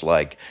us,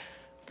 like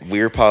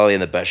we're probably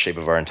in the best shape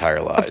of our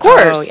entire lives. Of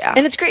course. Oh, yeah.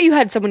 And it's great you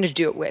had someone to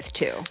do it with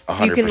too.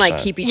 You can like 100%.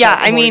 keep each Yeah,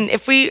 other. I mean,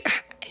 if we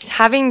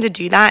having to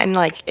do that, and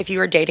like if you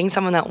were dating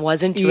someone that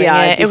wasn't doing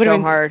Yeah, it, it'd be it would so have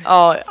been hard.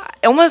 Oh,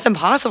 almost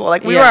impossible.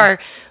 Like we Yeah. were our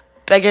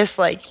biggest,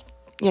 like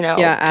people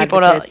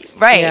advocates. to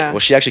right. Yeah. Well,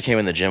 she actually came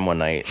in the gym one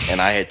night,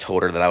 and I had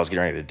told her that I was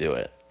getting ready to do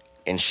it,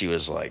 and she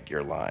was like,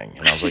 "You're lying,"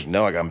 and I was like,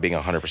 "No, I'm being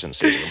 100%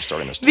 serious. I'm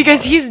starting this tomorrow."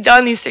 Because he's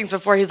done these things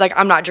before. He's like,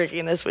 I'm not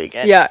drinking this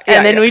weekend. Yeah, yeah,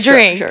 and then yeah, we sure,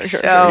 drink. sure,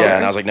 so Yeah,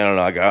 and I was like, no,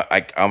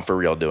 I'm for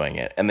real doing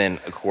it. And then,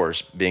 of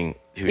course, being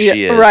who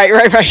she is,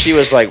 right. she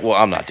was like, well,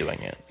 I'm not doing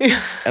it.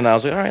 And I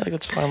was like, all right, like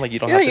that's fine. Like you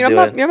don't have to do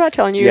it. I'm not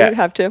telling you you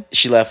have to.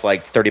 She left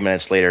like 30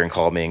 minutes later and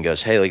called me and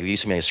goes, hey, like you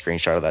sent me a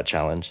screenshot of that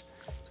challenge.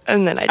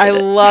 and then I did I it.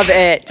 love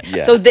it.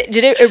 Yeah. So did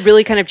it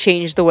really kind of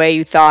change the way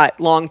you thought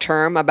long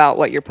term about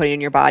what you're putting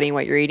in your body and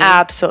what you're eating?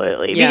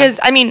 Absolutely. Yeah. Because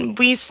I mean,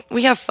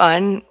 we have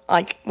fun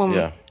like when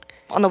Yeah.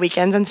 on the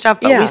weekends and stuff,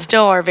 but Yeah. we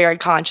still are very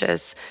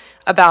conscious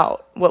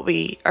about what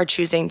we are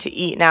choosing to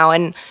eat now,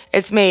 and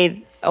it's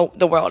made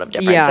the world of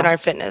difference Yeah. in our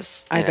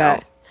fitness I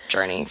bet.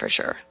 journey for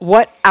sure.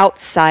 What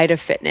outside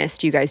of fitness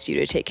do you guys do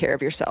to take care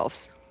of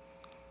yourselves?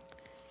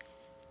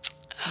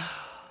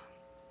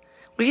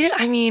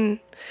 I mean,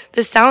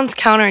 this sounds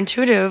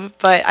counterintuitive,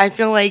 but I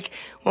feel like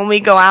when we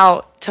go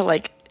out to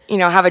like,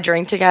 have a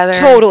drink together.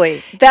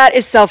 Totally. That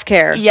is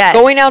self-care. Yes.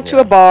 Going out to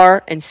a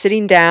bar and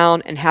sitting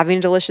down and having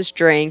a delicious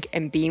drink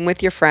and being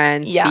with your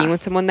friends, Yeah. being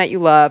with someone that you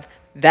love,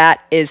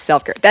 that is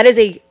self-care. That is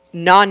a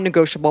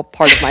non-negotiable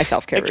part of my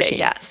self-care Okay, routine.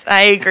 yes,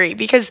 I agree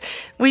because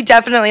we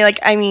definitely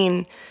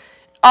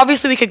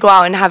obviously we could go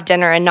out and have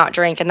dinner and not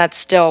drink, and that's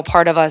still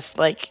part of us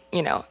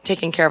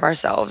taking care of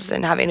ourselves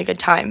and having a good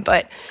time.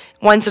 But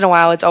once in a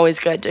while, it's always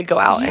good to go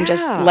out and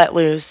just Yeah. let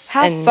loose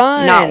Have and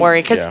fun. not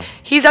worry because Yeah.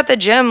 he's at the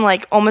gym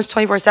like almost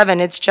 24/7.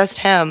 It's just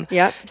him.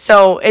 Yep.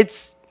 So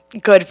it's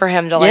good for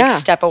him to Yeah.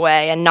 step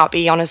away and not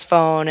be on his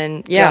phone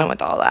and Yeah. dealing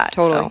with all that.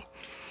 Totally. So.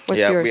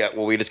 What's yours?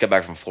 We just got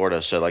back from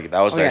Florida, so like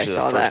that was Oh, yeah, I actually the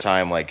saw first that.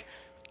 time like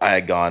I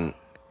had gone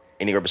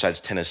anywhere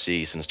besides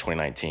Tennessee since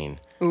 2019.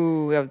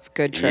 Ooh, that was a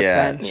good trip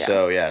Yeah. then.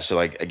 So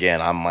like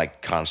again, I'm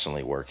like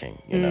constantly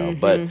working, Mm-hmm.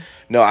 But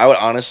no, I would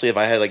honestly, if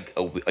I had like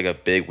a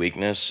big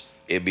weakness,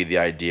 it'd be the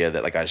idea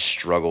that like I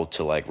struggle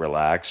to like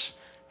relax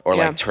or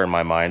Yeah. like turn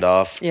my mind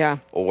off. Yeah.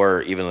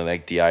 Or even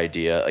like the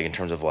idea like in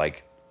terms of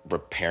like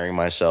repairing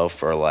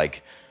myself or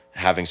like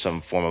having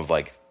some form of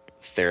like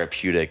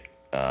therapeutic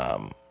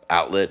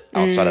outlet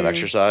outside of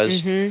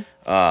exercise.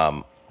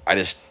 I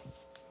just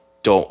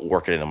don't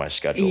work it into my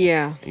schedule.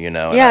 Yeah. And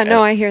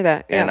I hear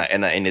that. Yeah.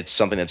 and it's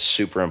something that's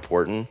super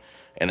important,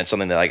 and it's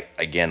something that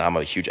I'm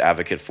a huge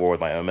advocate for with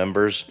my own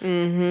members.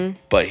 Mm-hmm.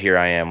 But here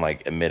I am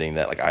like admitting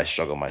that like I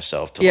struggle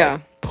myself to Yeah.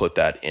 like put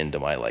that into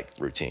my like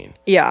routine.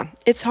 Yeah,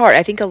 it's hard.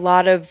 I think a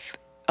lot of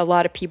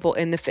people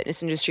in the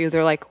fitness industry,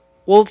 they're like,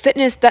 well,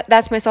 fitness,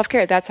 that's my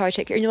self-care. That's how I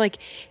take care. And you're like,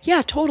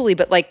 yeah, totally.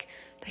 But like,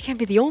 that can't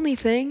be the only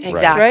thing.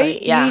 Exactly,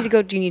 Right? yeah. You need to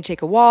go, do you need to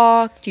take a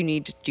walk? Do you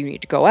need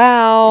to go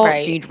out?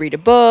 Right. Do you need to read a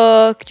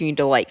book? Do you need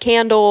to light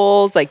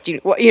candles? Like,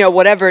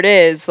 whatever it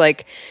is,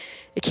 like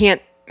it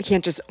can't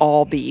just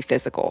all be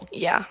physical.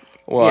 Yeah.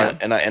 Well, Yeah.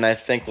 and I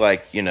think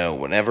like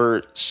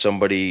whenever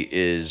somebody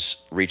is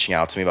reaching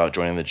out to me about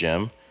joining the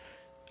gym,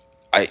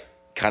 I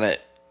kind of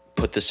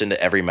put this into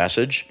every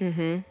message,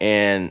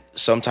 and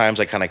sometimes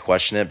I kind of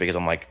question it because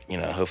I'm like,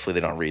 hopefully they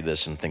don't read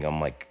this and think I'm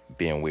like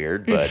being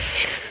weird, but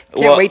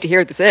Can't wait to hear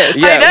what this is.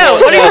 Yeah, I know.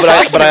 Well, What are you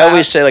talking but I about?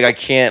 always say like I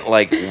can't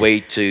like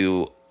wait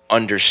to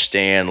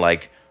understand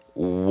like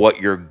what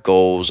your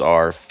goals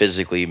are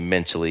physically,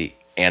 mentally,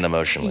 and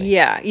emotionally.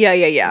 Yeah.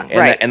 And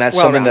Right. and that's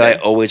something that I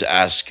Well-rounded. always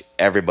ask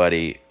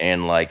everybody.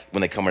 And like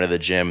when they come into the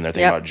gym and they're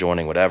thinking Yep. about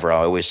joining, whatever, I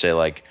always say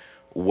like,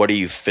 what are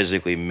you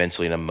physically,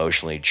 mentally, and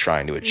emotionally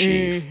trying to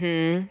achieve?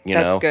 You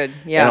That's know, good.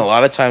 Yeah. And a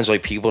lot of times,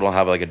 like people don't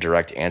have like a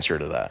direct answer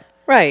to that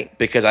Right.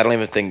 because I don't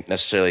even think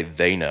necessarily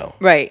they know.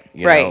 Right.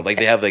 You right. know, like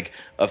they have like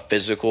a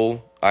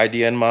physical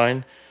idea in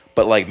mind,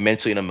 but like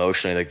mentally and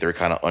emotionally, like they're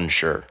kind of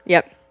unsure.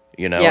 Yep.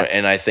 You know, Yep.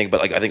 and I think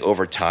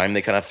over time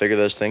they kind of figure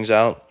those things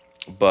out.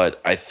 But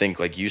I think,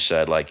 like you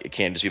said, like it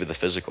can't just be with the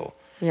physical.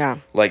 Yeah.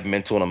 Like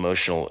mental and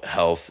emotional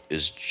health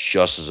is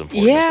just as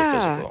important as the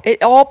Yeah. physical.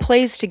 It all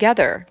plays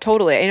together.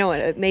 Totally. I know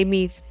it made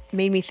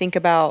me think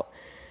about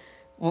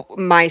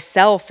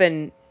myself,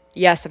 and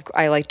yes,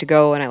 I like to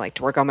go and I like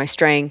to work on my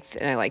strength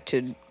and I like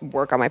to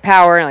work on my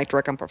power and I like to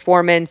work on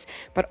performance,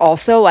 but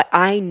also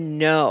I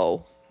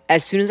know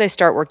as soon as I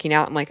start working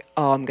out, I'm like,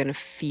 oh, I'm going to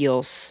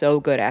feel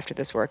so good after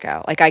this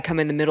workout. Like I come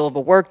in the middle of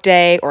a work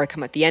day or I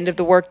come at the end of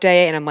the work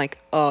day and I'm like,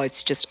 oh,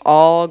 it's just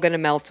all going to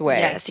melt away.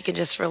 Yes, you can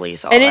just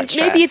release all And that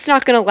stress. maybe it's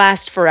not going to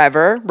last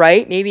forever,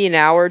 right? Maybe an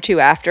hour or two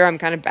after I'm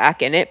kind of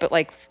back in it, but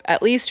like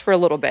at least for a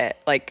little bit,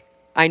 like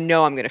I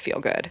know I'm going to feel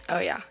good. Oh,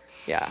 yeah.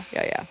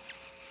 Yeah.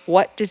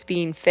 What does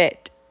being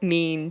fit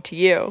mean to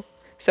you?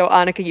 So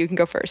Annika, you can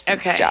go first. Since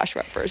Okay. Josh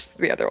went first,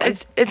 the other one.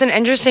 It's an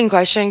interesting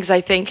question because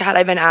I think had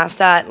I been asked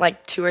that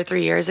like 2 or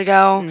 3 years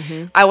ago,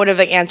 Mm-hmm. I would have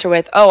answered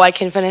with, "Oh, I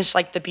can finish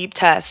like the beep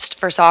test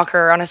for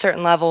soccer on a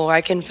certain level, or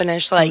I can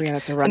finish like yeah,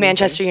 that's a the running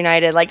Manchester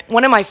United, like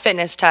one of my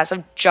fitness tests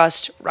of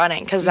just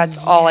running because that's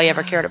all I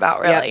ever cared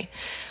about, really."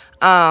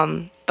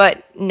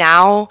 But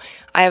now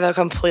I have a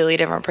completely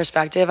different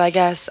perspective, I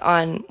guess,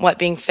 on what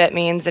being fit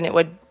means, and it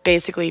would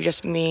basically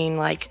just mean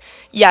like,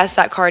 yes,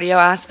 that cardio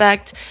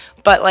aspect,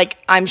 but like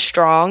I'm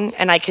strong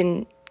and I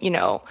can,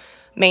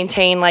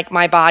 maintain like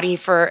my body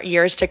for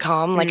years to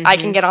come. Like I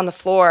can get on the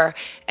floor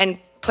and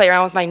play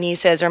around with my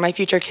nieces or my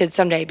future kids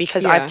someday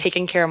because Yeah. I've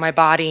taken care of my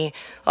body,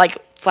 like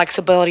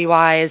flexibility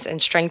wise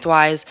and strength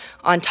wise,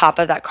 on top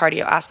of that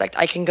cardio aspect.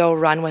 I can go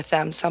run with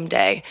them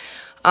someday.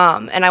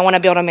 And I want to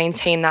be able to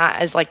maintain that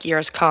as like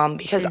years come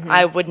because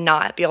I would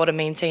not be able to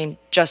maintain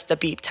just the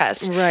beep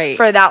test Right.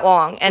 for that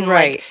long. And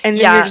right. like, And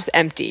then yeah, you're just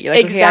empty. You're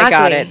like, okay, I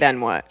got it. Then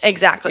what?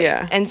 Exactly.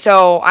 Yeah. And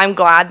so I'm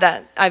glad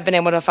that I've been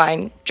able to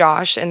find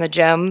Josh in the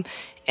gym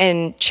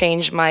and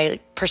change my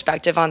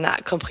perspective on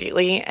that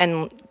completely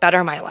and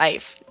better my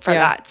life for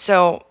Yeah. that.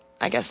 So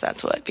I guess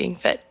that's what being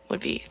fit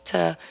would be,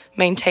 to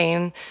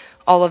maintain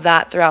all of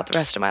that throughout the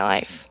rest of my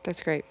life.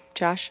 That's great.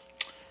 Josh?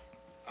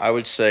 I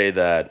would say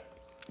that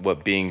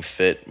what being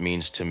fit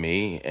means to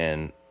me,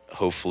 and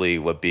hopefully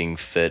what being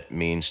fit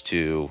means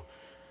to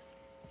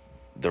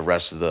the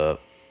rest of the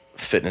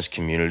fitness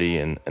community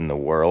in the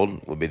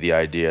world, would be the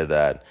idea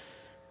that,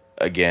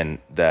 again,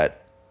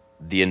 that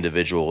the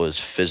individual is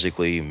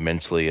physically,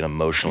 mentally, and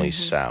emotionally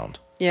sound,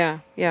 Yeah.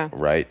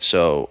 right?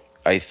 So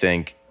I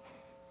think,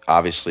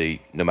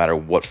 obviously, no matter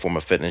what form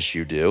of fitness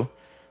you do,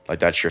 like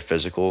that's your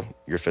physical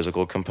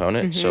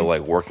component. So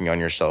like working on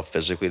yourself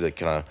physically to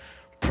kind of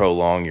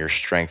prolong your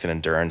strength and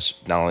endurance,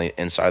 not only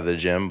inside the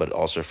gym, but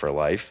also for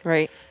life.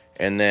 Right.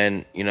 And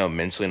then,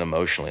 mentally and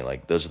emotionally,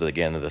 like those are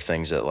the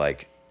things that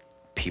like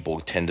people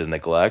tend to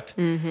neglect.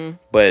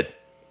 But,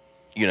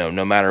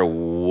 no matter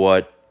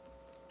what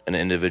an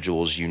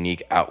individual's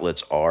unique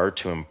outlets are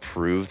to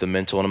improve the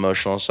mental and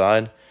emotional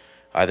side,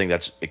 I think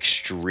that's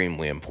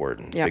extremely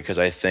important. Yeah. Because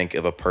I think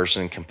if a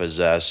person can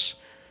possess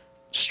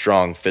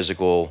strong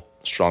physical,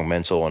 strong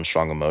mental, and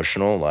strong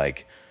emotional,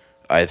 like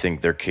I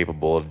think they're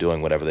capable of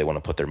doing whatever they want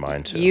to put their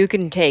mind to. You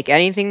can take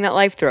anything that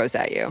life throws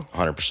at you.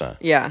 100%.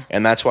 Yeah.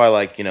 And that's why,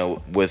 like,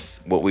 with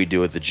what we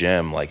do at the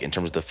gym, like in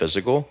terms of the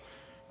physical,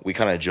 we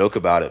kind of joke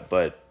about it,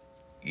 but,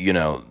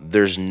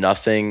 there's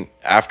nothing,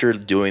 after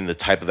doing the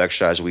type of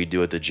exercise we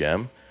do at the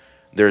gym,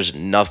 there's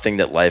nothing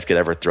that life could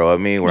ever throw at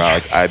me where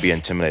I'd be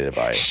intimidated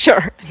by it.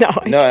 Sure. No,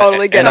 I No,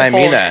 totally get and it. I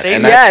mean that.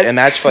 And Yes.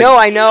 that's like No,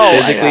 I know.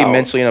 physically, I know.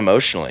 mentally, and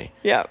emotionally.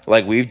 Yeah.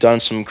 Like we've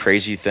done some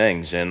crazy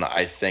things, and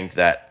I think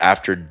that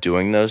after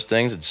doing those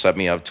things, it set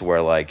me up to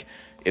where like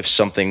if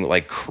something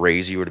like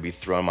crazy were to be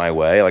thrown my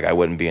way, like I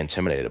wouldn't be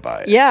intimidated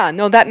by it. Yeah,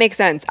 no, that makes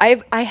sense.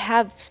 I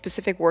have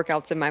specific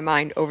workouts in my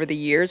mind over the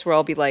years where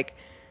I'll be like,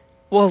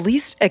 well, at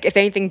least like, if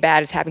anything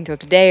bad is happening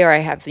throughout the day, or I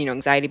have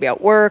anxiety about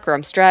work, or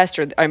I'm stressed,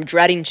 or I'm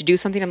dreading to do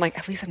something, I'm like,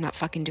 at least I'm not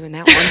fucking doing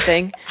that one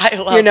thing. I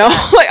love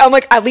that. Like I'm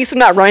like, at least I'm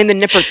not running the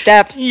Nippert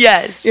steps.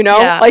 Yes.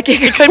 Yeah. Like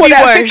it could be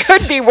worse. It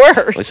could be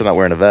worse. At least I'm not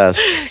wearing a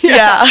vest.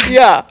 Yeah.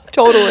 Yeah,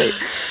 totally.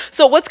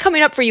 So what's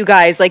coming up for you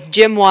guys, like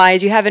gym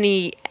wise? You have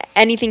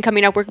anything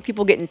coming up? Where can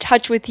people get in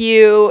touch with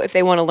you if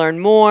they want to learn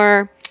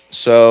more?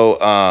 So,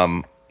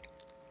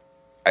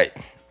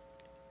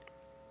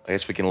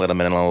 guess we can let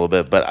them in a little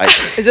bit. But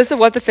Is this a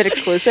What the Fit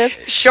exclusive?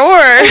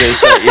 Sure.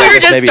 so, We were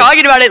just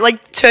talking about it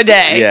like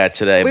today. Yeah,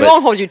 today. We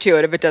won't hold you to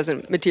it if it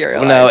doesn't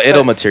materialize. No,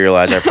 it'll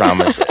materialize. I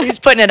promise. He's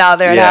putting it out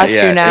there. It has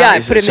to now. Yeah,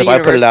 put it in the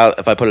universe.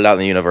 If I put it out in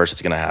the universe,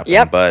 it's gonna happen.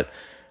 Yep. But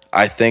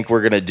I think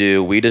we're gonna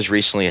do. We just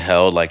recently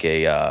held like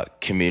a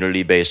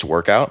community-based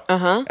workout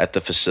at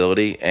the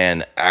facility,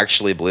 and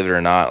actually, believe it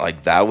or not,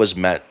 like that was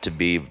meant to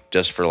be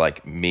just for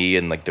like me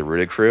and like the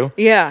Rooted crew.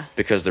 Yeah.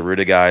 Because the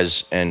Rooted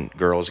guys and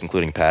girls,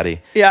 including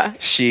Patty. Yeah.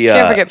 She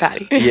Can't forget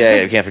Patty.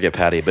 Yeah, you can't forget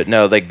Patty. But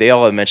no, like they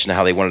all had mentioned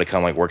how they wanted to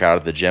come like work out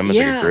at the gym as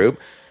like a group.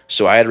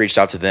 So I had reached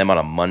out to them on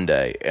a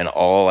Monday, and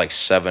all like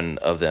 7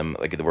 of them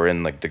like were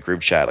in like the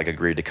group chat, like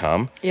agreed to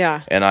come.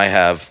 Yeah. And I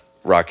have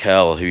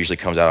Raquel, who usually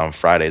comes out on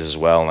Fridays as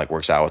well and like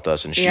works out with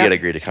us, and she had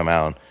agreed to come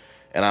out.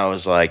 And I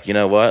was like, you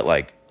know what,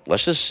 like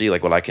let's just see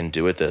like what I can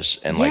do with this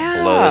and like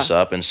blow this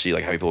up and see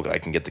like how many people I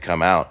can get to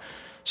come out.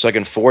 So like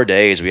in 4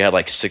 days, we had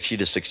like 60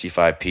 to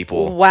 65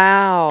 people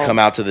come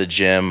out to the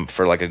gym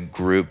for like a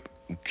group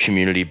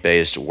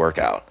community-based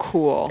workout.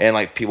 Cool. And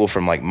like people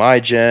from like my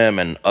gym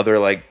and other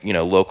like, you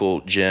know,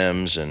 local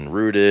gyms and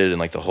Rooted and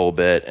like the whole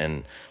bit.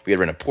 And we had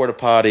rented porta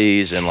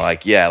potties and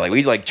like, yeah, like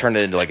we like turned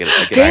it into like an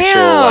actual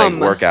like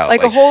workout.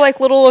 Like a whole like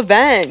little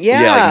event.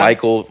 Yeah. Yeah,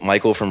 like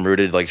Michael from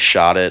Rooted like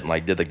shot it and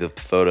like did like the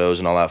photos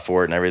and all that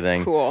for it and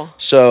everything. Cool.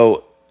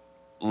 So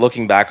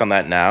looking back on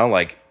that now,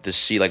 like to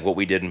see like what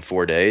we did in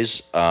 4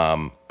 days,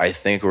 I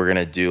think we're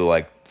gonna do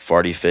like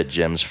Farty Fit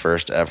Gym's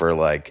first ever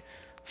like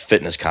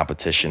fitness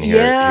competition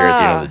here at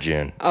the end of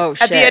June. Oh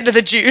shit. At the end of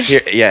the June.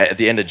 At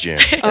the end of June.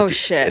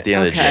 Shit. At the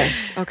end of June.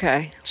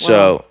 Okay.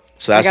 So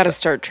that's I gotta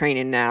start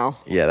training now.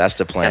 Yeah, that's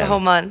the plan. That whole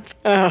month.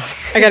 I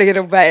gotta get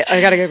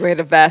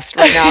a vest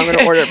right now. I'm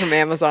gonna order it from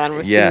Amazon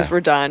as soon as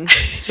we're done.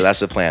 So that's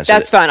the plan.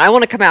 That's fun. I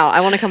want to come out.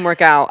 I want to come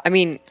work out. I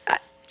mean,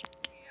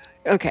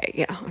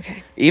 okay.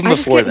 Even I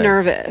just before get then.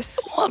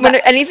 nervous. Well, When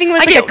anything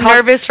was I like get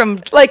nervous from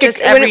like just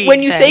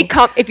when you say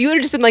everything. if you would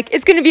have just been like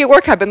it's gonna be a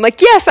workout, I've been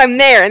like yes I'm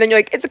there, and then you're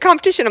like it's a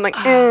competition. I'm like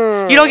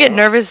You don't get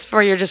nervous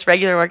for your just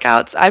regular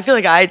workouts? I feel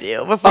like I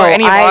do before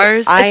any of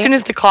ours. As soon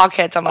as the clock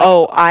hits, I'm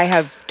like, I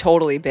have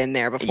totally been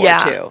there before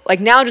too. Like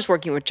now just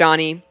working with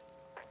Johnny,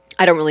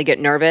 I don't really get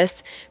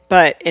nervous,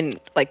 but in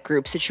like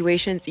group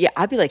situations,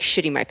 I'd be like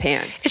shitting my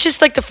pants. it's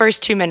just like the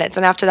first 2 minutes,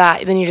 and after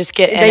that, then you just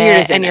get in Then you're it,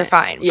 just and in you're it.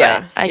 fine.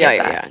 Yeah, But I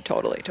get that. yeah,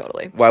 totally.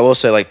 Well, I will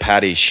say like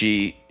Patty,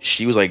 she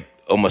was like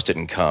almost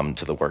didn't come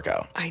to the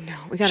workout. I know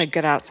we gotta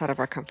get outside of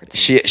our comfort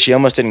zone. She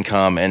almost didn't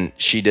come, and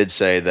she did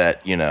say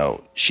that, you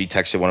know, she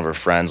texted one of her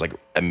friends like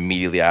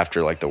immediately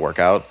after like the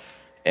workout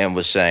and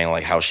was saying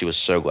like how she was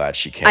so glad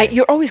she came.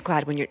 You're always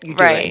glad when you do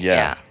Right. it.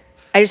 Yeah.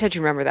 I just have to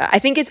remember that. I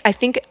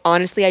think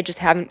honestly, I just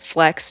haven't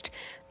flexed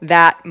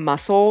that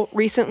muscle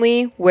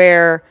recently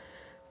where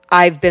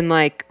I've been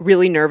like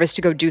really nervous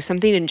to go do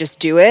something and just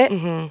do it.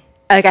 Mm-hmm.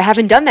 Like I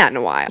haven't done that in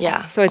a while.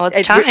 Yeah. So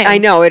It's time. I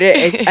know it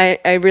is.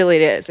 I really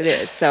it is. It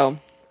is. So,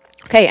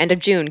 okay, end of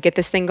June, get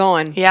this thing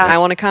going. Yeah. I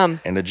want to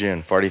come. End of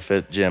June, Farty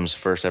Fit Gym's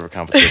first ever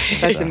competition.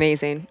 That's so.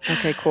 amazing.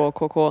 Okay, cool.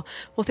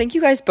 Well, thank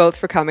you guys both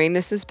for coming.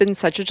 This has been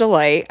such a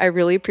delight. I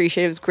really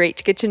appreciate it. It was great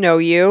to get to know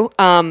you.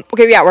 Where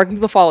can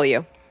people follow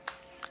you?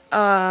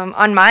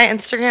 On my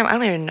Instagram, I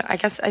don't even know. I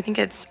think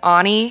it's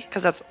Ani,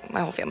 because that's my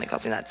whole family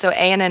calls me that. So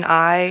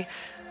ANNI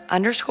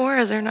 _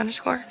 is there an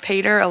underscore?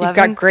 Pater 11. You've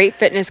got great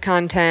fitness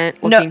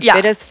content, looking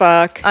fit as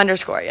fuck.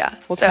 _ yeah.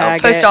 We'll so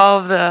tag post it. all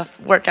of the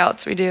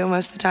workouts we do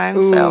most of the time.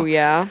 Ooh, so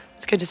yeah.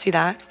 it's good to see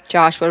that.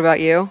 Josh, what about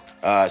you?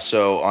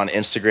 So on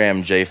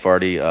Instagram,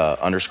 jfarty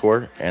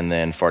 _ and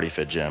then Farty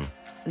Fit Gym.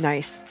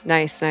 Nice.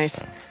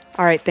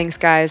 All right, thanks,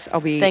 guys.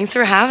 I'll be Thanks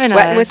for having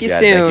sweating us. with you Yeah,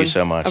 soon. thank you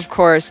so much. Of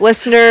course.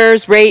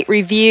 Listeners, rate,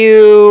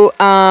 review,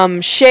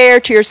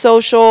 share to your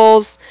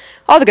socials,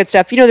 all the good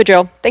stuff. You know the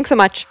drill. Thanks so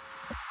much.